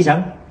享其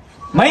成，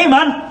没门，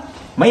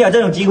没有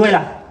这种机会了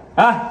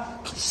啊！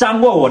伤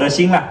过我的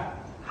心了，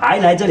还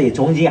来这里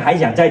重新还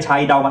想再插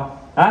一刀吗？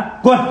啊，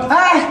滚！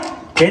哎，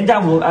前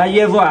丈夫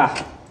岳父啊，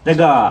那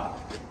个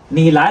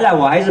你来了，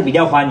我还是比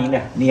较欢迎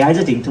的，你还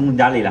是挺通情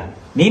达理的。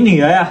你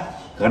女儿啊，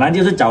可能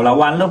就是走了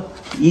弯路，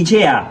一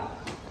切啊，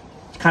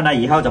看他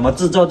以后怎么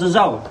自作自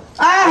受。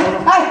哎，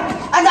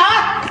阿泽，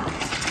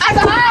阿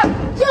泽，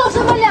有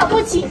什么了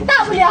不起？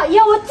大不了以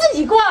后我自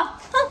己过。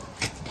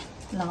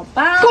哼，老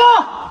爸，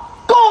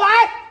过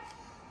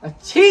来！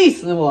气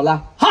死我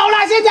了！好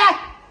了，现在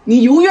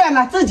你如愿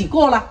了，自己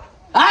过了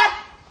啊！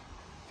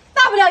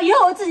大不了以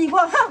后我自己过。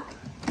哼，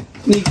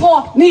你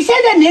过，你现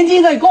在年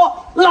轻可以过，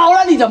老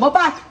了你怎么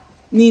办？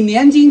你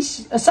年轻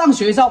上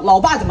学的时候，老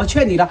爸怎么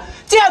劝你的？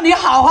叫你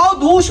好好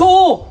读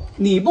书，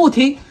你不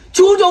听，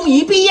初中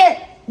一毕业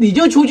你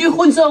就出去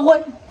混社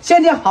会，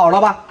现在好了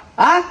吧？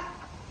啊，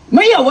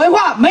没有文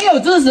化，没有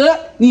知识，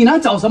你能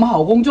找什么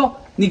好工作？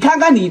你看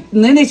看你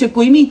那些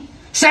闺蜜，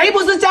谁不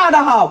是嫁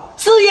得好，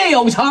事业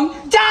有成，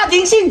家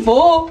庭幸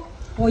福？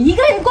我一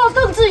个人过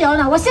更自由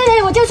了。我现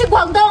在我就去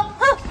广东。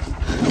哼，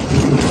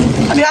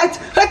你还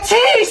气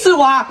死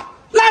我！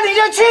那你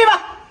就去吧，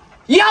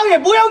以后也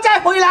不用再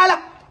回来了。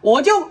我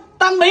就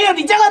当没有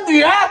你这个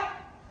女儿。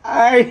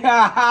哎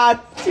呀，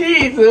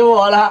气死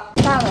我了！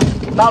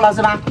到了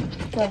是吧？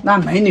对。那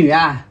美女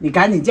啊，你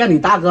赶紧叫你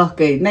大哥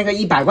给那个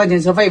100块钱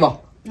车费不？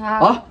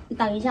好，你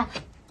等一下。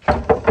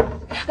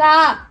哥，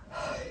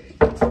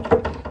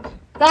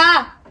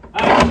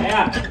哎，谁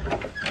呀？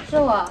是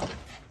我。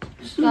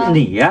是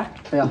你呀？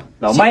哎呀，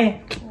老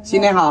妹，新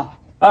年好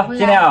啊！新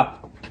年好。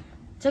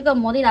这个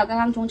摩的佬刚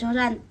刚从车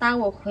站搭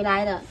我回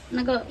来的，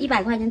那个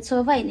100块钱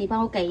车费，你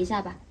帮我给一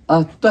下吧。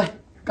对。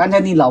刚才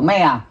你老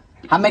妹啊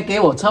还没给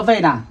我车费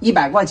呢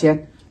，100块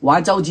钱，我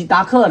还着急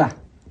搭客呢。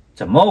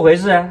怎么回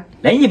事啊？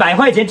连100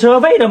块钱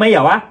车费都没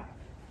有啊？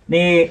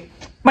你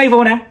妹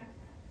夫呢？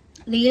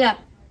离了。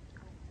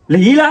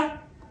离了？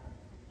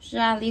是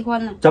啊，离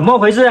婚了。怎么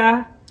回事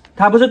啊？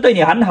他不是对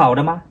你很好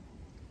的吗？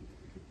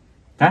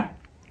啊？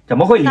怎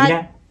么会离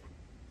呢？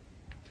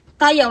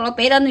他有了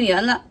别的女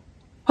人了。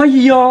哎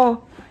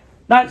呦，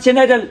那现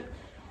在这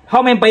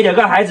后面背着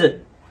个孩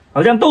子，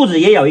好像肚子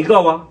也有一个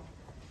哦。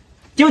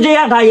就这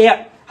样，他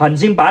也狠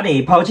心把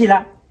你抛弃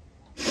了？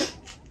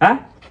啊？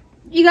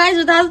一开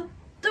始他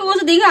对我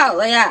是挺好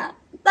的呀，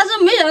但是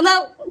没想到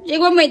结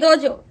婚没多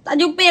久他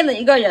就变了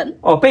一个人。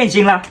哦，变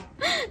心了。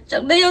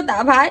整天又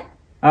打牌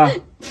啊，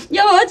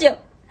又喝酒，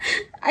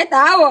还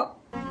打我。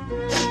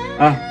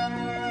啊，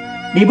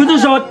你不是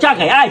说嫁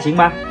给爱情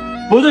吗？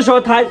不是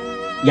说他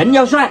人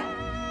要帅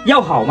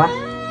要好吗？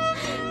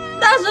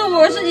当时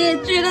我是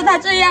也觉得他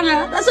这样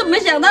啊，但是没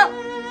想到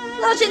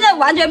他现在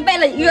完全变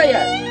了一个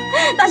人。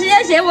他现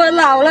在嫌我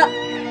老了，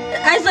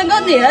还生个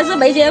女儿是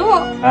没钱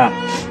货啊，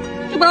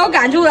就把我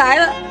赶出来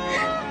了。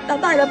他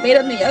带了别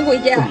的女人回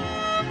家，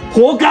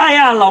活该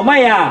呀，老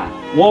妹啊！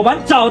我们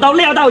早都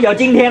料到有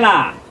今天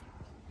啦。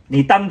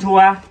你当初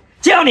啊，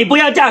叫你不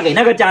要嫁给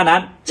那个渣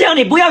男，叫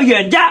你不要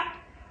远嫁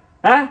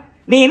啊，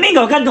你宁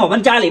可跟我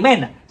们家里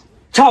面的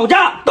吵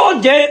架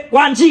断绝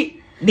关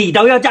系，你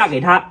都要嫁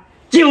给他，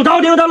九头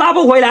牛都拉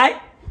不回来。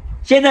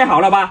现在好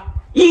了吧？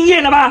应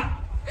验了吧？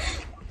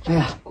哎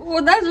呀，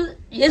我当时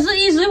也是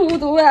一时糊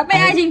涂啊，被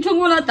爱情冲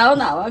昏了头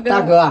脑啊，哥。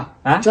大哥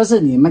啊，这是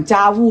你们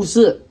家务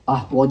事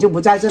啊，我就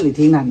不在这里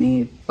听了，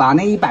你把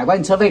那100块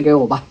钱车费给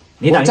我吧。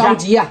你等一下，我着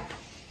急啊！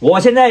我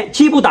现在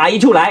气不打一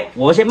处来，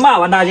我先骂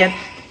完他先。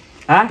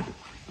啊，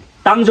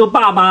当初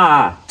爸妈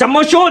啊怎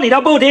么说你都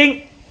不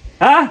听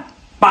啊，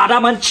把他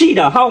们气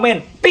得后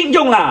面病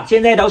重了，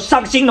现在都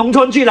上新农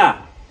村去了。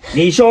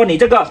你说你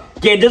这个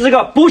简直是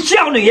个不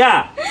孝女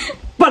呀！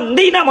本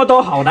地那么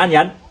多好男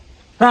人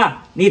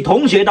啊，你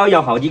同学都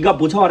有好几个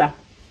不错的，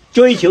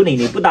追求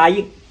你不答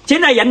应，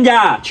现在人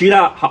家娶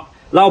了好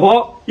老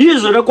婆，日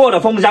子都过得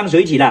风生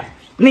水起了，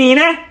你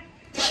呢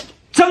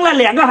生了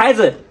2个孩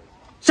子，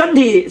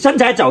身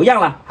材走样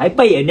了，还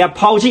被人家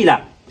抛弃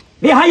了，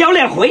你还有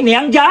脸回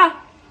娘家？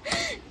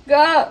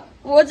哥，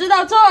我知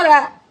道错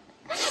了，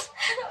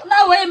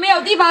那我也没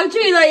有地方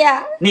去了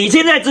呀。你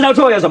现在知道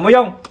错有什么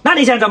用？那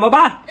你想怎么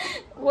办？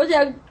我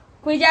想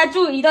回家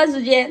住一段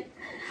时间。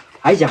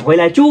还想回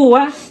来住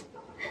啊？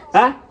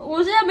啊？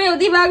我现在没有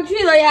地方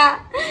去了呀。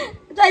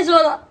再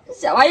说了，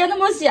小孩又那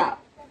么小，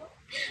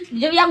你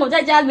就让我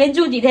在家里面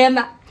住几天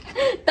吧。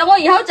等我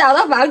以后找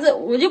到房子，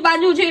我就搬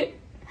出去。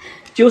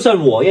就算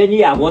我愿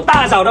意啊，我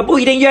大嫂都不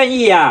一定愿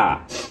意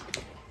啊。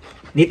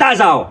你大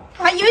嫂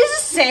还以为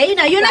是谁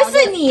呢？原来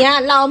是你啊，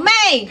老妹。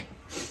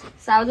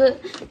嫂子，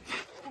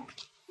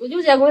我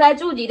就想回来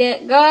住几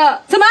天。哥，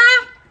什么？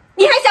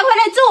你还想回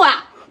来住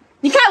啊？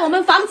你看我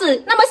们房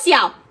子那么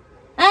小，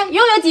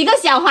又有几个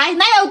小孩，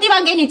哪有地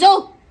方给你住？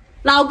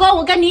老公，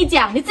我跟你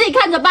讲，你自己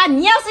看着办。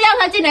你要是要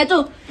他进来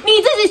住，你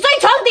自己睡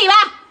床底吧。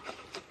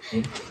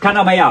看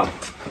到没有？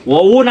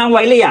我无能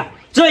为力啊！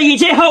这一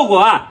切后果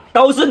啊，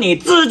都是你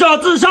自作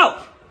自受。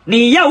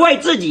你要为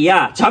自己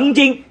啊曾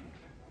经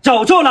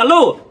走错了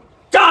路，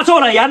嫁错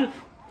了人，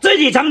自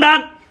己承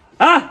担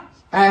啊！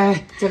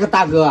哎，这个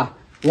大哥啊，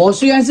我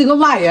虽然是个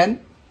外人，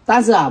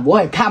但是啊，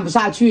我也看不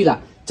下去了。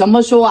怎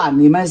么说啊？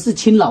你们是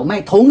亲老妹，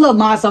同个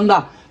妈生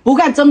的，不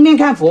看正面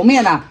看佛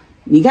面啊！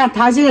你看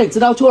他现在也知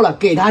道错了，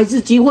给他一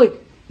次机会。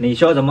你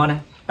说什么呢，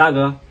大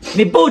哥？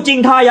你不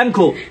经他人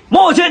苦，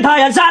莫劝他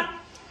人善。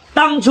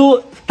当初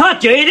他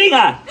决定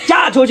啊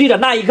嫁出去的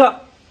那一刻，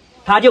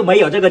他就没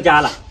有这个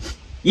家了，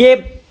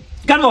也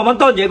跟我们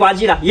断绝关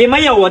系了，也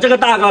没有我这个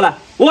大哥了，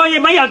我也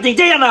没有你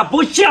这样的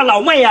不孝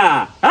老妹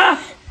啊！啊，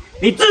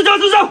你自作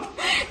自受。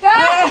哥，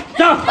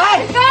走。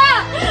哎，哥，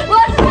我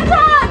知错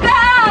了，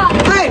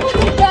哥。哎，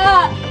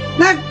哥，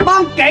那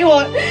帮给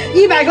我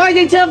100块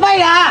钱车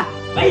费啊！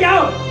没有，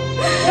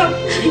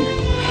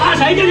他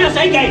谁就要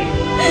谁给。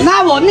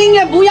那我宁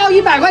愿不要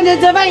100块钱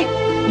车费。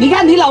你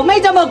看你老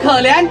妹这么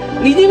可怜，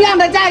你就让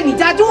她在你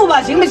家住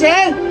吧，行不行？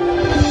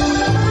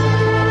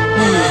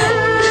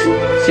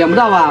想不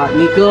到啊，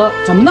你哥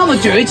怎么那么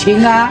绝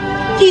情啊，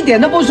一点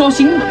都不说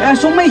兄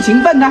妹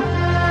情分呢？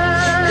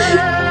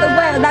都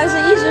怪我当时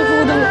一时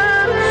糊涂，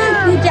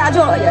你嫁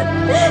错了人，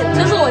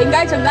这是我应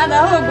该承担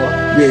的后果。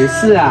也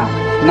是啊，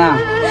那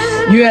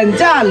远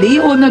嫁离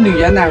婚的女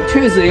人呢，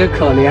确实也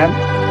可怜。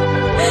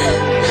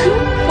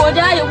我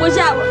家有不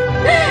下我，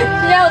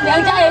现在我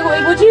娘家也回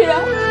不去了。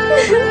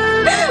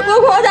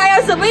我活着还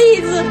有什么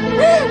意思？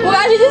我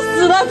干脆去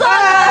死了算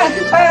了。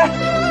哎，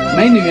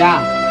美女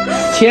啊，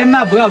千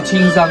万不要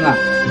轻生啊！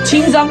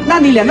轻生，那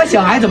你2个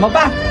小孩怎么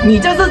办？你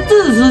这是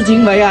自私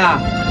行为啊！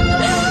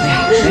哎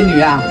呀，美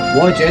女啊，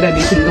我觉得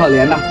你挺可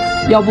怜的，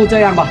要不这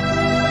样吧，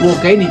我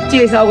给你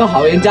介绍个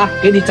好人家，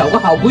给你找个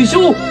好归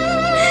宿。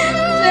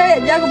这样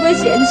人家会不会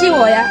嫌弃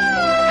我呀？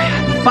哎呀，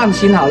你放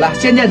心好了，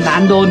现在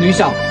男多女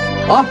少，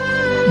啊，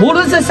无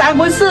论是3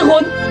婚4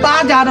婚，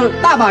大家都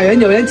大把人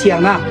有人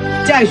抢啊。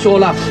再说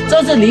了，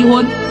这次离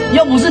婚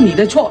又不是你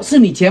的错，是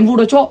你前夫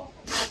的错，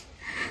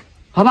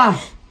好吧？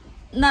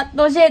那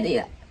多谢你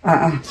了。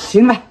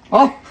行了，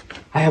哦，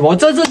哎呀，我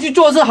这次去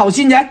做事好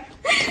心人，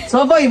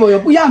车费我也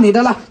不要你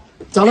的了。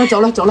走了，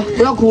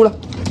不要哭了，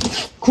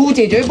哭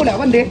解决不了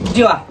问题。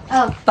舅啊，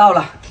到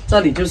了，这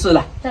里就是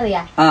了。这里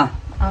啊？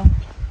好。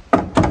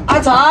阿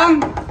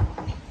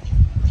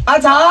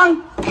长，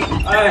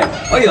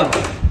哎呦，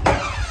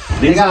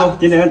林师傅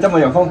今天这么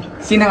有空？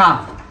新娘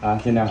啊，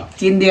新娘好。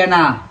今天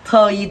啊，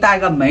特意带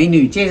个美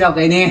女介绍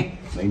给你。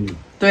美女？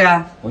对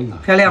啊，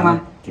漂亮吗？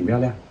挺漂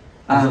亮。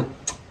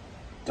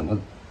怎么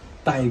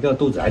带一个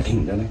肚子还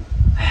挺着呢？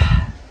哎呀，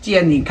既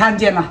然你看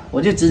见了，我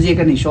就直接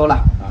跟你说了。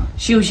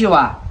秀秀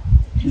啊，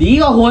离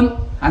个婚，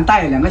还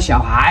带了2个小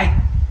孩。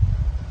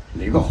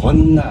离个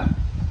婚呢？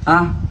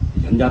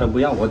人家都不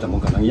要，我怎么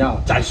可能要？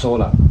再说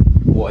了，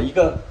我一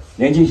个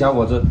年轻小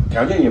伙子，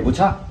条件也不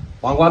差，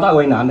黄花大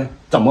为男的，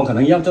怎么可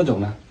能要这种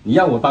呢？你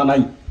要我帮他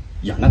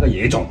养那个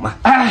野种吗？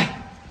哎，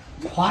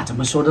话怎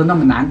么说的那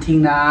么难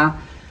听呢？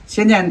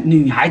现在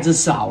女孩子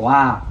少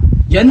啊，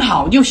人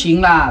好就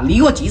行了，离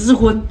过几次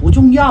婚不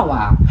重要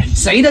啊。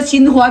谁的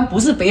新欢不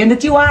是别人的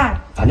旧爱？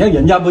反正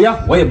人家不要，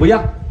我也不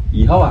要。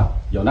以后啊，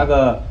有那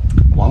个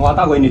黄花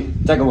大闺女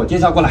再给我介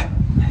绍过来，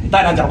你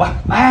带她走吧。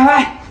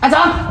哎，阿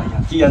长，哎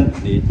呀，既然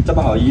你这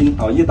么好意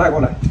带过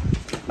来，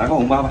拿个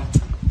红包吧。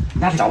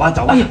那走吧。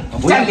哎呀，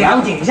再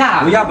了解一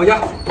下。不要，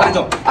带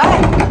走。哎，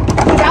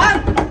阿长，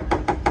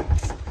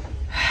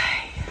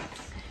哎，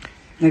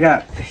那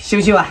个秀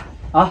秀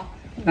啊，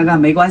那个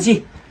没关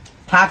系，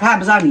他看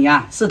不上你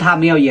啊，是他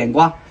没有眼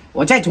光。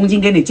我再重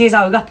新给你介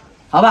绍一个，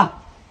好不好？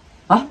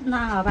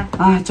那好吧。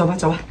走吧。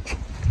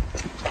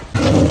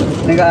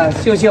那个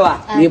秀秀啊，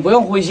你不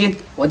用灰心，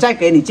我再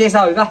给你介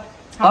绍一个。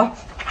好，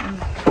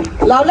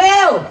老六，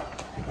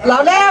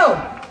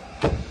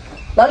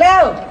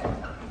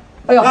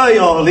哎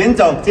呦，林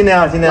总，新年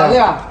好，新年好。老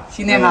六，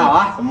新年好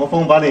啊！什么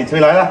风把你吹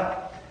来了？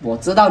我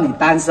知道你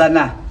单身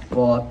了，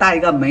我带一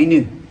个美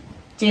女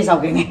介绍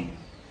给你。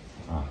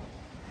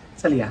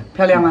这里啊，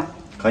漂亮吗？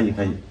可以。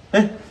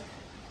哎，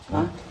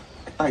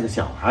带个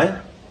小孩。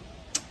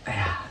哎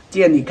呀，既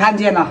然你看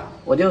见了，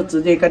我就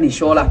直接跟你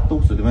说了。肚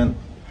子里面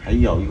还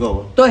有一个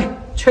哦。对，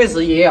确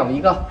实也有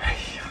一个。哎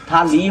呀，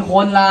他离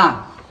婚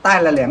了，带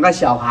了2个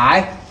小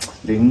孩。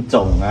林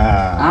总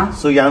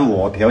虽然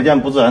我条件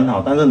不是很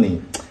好，但是你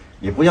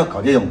也不要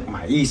搞这种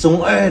买1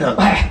送2的。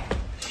哎，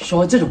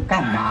说这种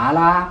干嘛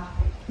啦？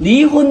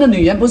离婚的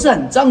女人不是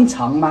很正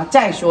常吗？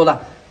再说了，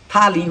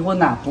她离婚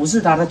不是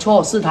她的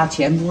错，是她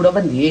前夫的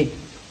问题。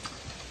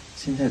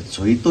现在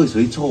谁对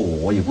谁错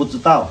我也不知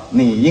道，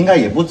你应该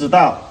也不知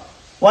道。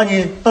万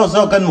一到时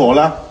候跟我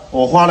了，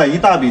我花了一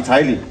大笔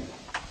彩礼，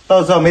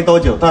到时候没多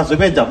久，他随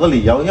便找个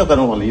理由又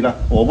跟我离了，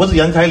我不是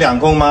人财两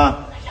空吗？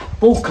哎呀，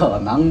不可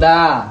能的。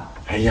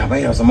哎呀，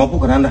没有什么不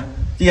可能的。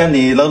既然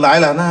你都来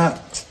了，那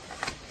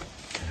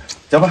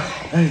走吧。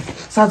哎，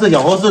下次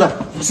有合适的。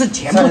不是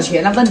钱不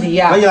钱的问题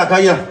呀。可以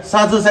了，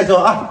下次再说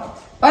啊。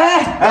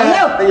哎，老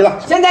六，可以了。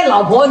现在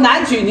老婆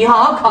难娶，你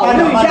好好考虑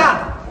一下。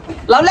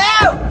老六，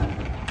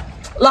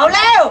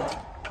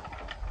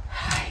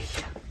哎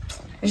呀，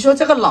你说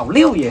这个老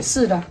六也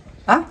是的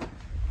啊。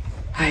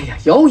哎呀，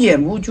有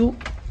眼无珠。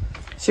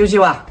秀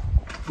秀啊，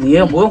你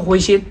也不用灰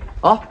心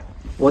哦，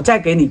我再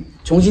给你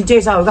重新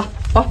介绍一个。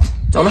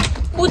走了。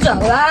不走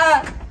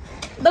了，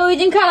都已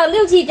经看了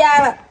6、7家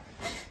了，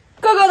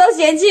个个都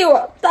嫌弃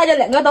我，带着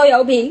2个都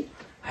有病。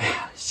哎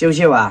呀，秀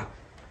秀啊，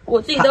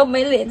我自己都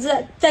没脸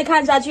再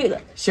看下去了。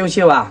秀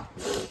秀啊，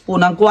不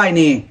能怪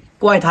你，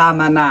怪他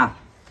们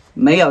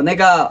没有那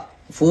个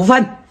福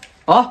分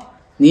哦。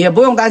你也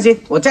不用担心，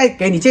我再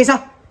给你介绍。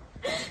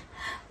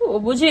我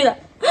不去了，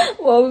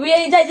我不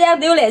愿意再这样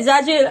丢脸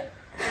下去了。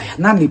哎呀，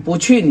那你不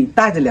去，你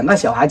带着2个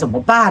小孩怎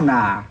么办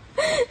呢？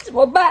怎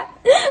么办？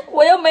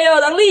我又没有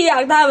能力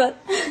养他们，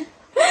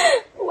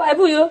我还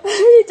不如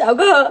找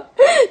个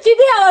去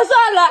跳了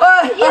算了，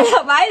一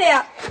了百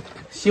了。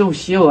秀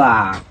秀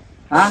啊，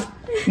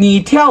你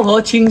跳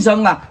河轻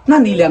生了，那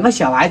你2个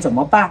小孩怎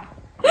么办？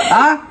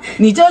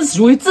你这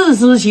属于自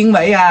私行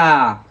为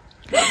啊！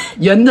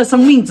人的生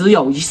命只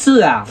有一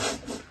次啊！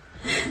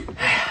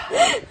哎呀，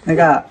那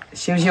个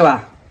秀秀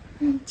啊，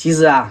其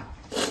实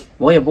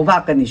我也不怕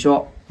跟你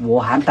说，我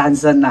还单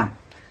身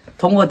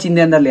通过今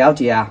天的了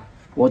解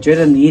我觉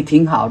得你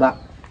挺好的。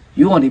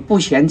如果你不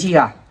嫌弃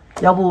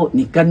要不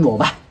你跟我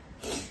吧。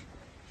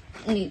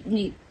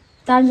你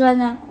单身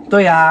啊？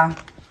对呀。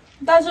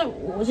但是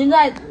我现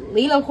在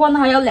离了婚，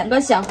还有2个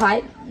小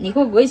孩，你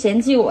会不会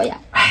嫌弃我呀？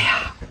哎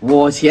呀，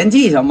我嫌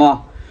弃什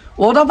么？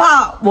我都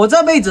怕我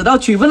这辈子都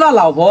娶不到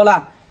老婆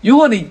了。如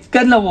果你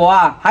跟了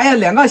我还有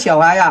2个小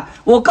孩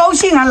我高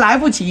兴还来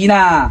不及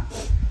呢。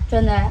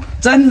真的？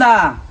真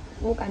的。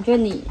我感觉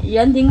你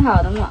人挺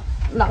好的嘛，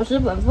老实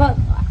本分，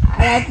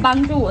还来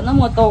帮助我那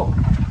么多。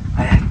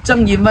哎呀，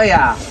正因为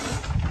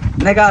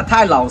那个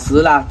太老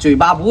实了，嘴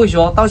巴不会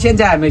说，到现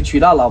在还没娶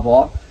到老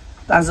婆。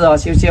但是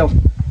秀秀，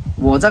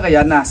我这个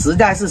人实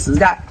在是实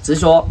在，只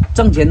说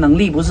挣钱能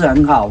力不是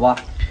很好吧。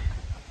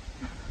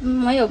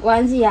没有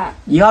关系啊。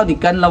以后你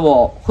跟了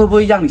我，会不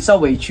会让你受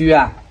委屈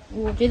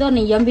我觉得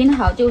你人品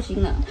好就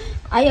行了。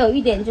还有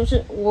一点就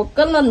是，我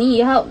跟了你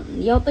以后，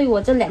你要对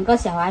我这2个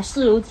小孩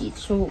视如己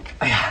出。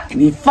哎呀，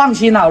你放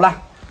心好了，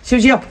秀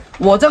秀，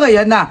我这个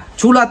人呐，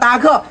除了搭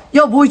客，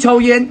又不会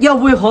抽烟，又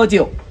不会喝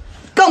酒，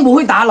更不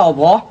会打老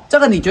婆，这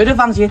个你绝对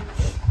放心。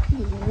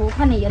我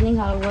看你人品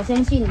好了，我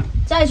相信你。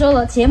再说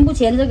了，钱不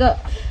钱这个，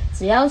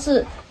只要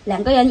是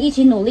2个人一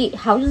起努力，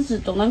好日子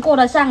总能过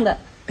得上的。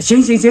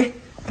行，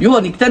如果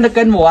你真的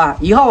跟我啊，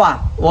以后啊，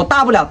我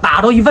大不了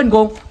打多1份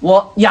工，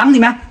我养你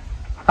们，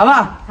好不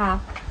好？好。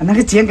那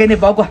个钱给你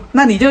保管，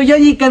那你就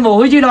愿意跟我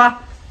回去了吗？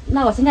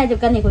那我现在就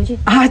跟你回去。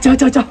啊，走！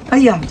哎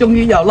呀，终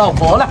于有老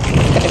婆了。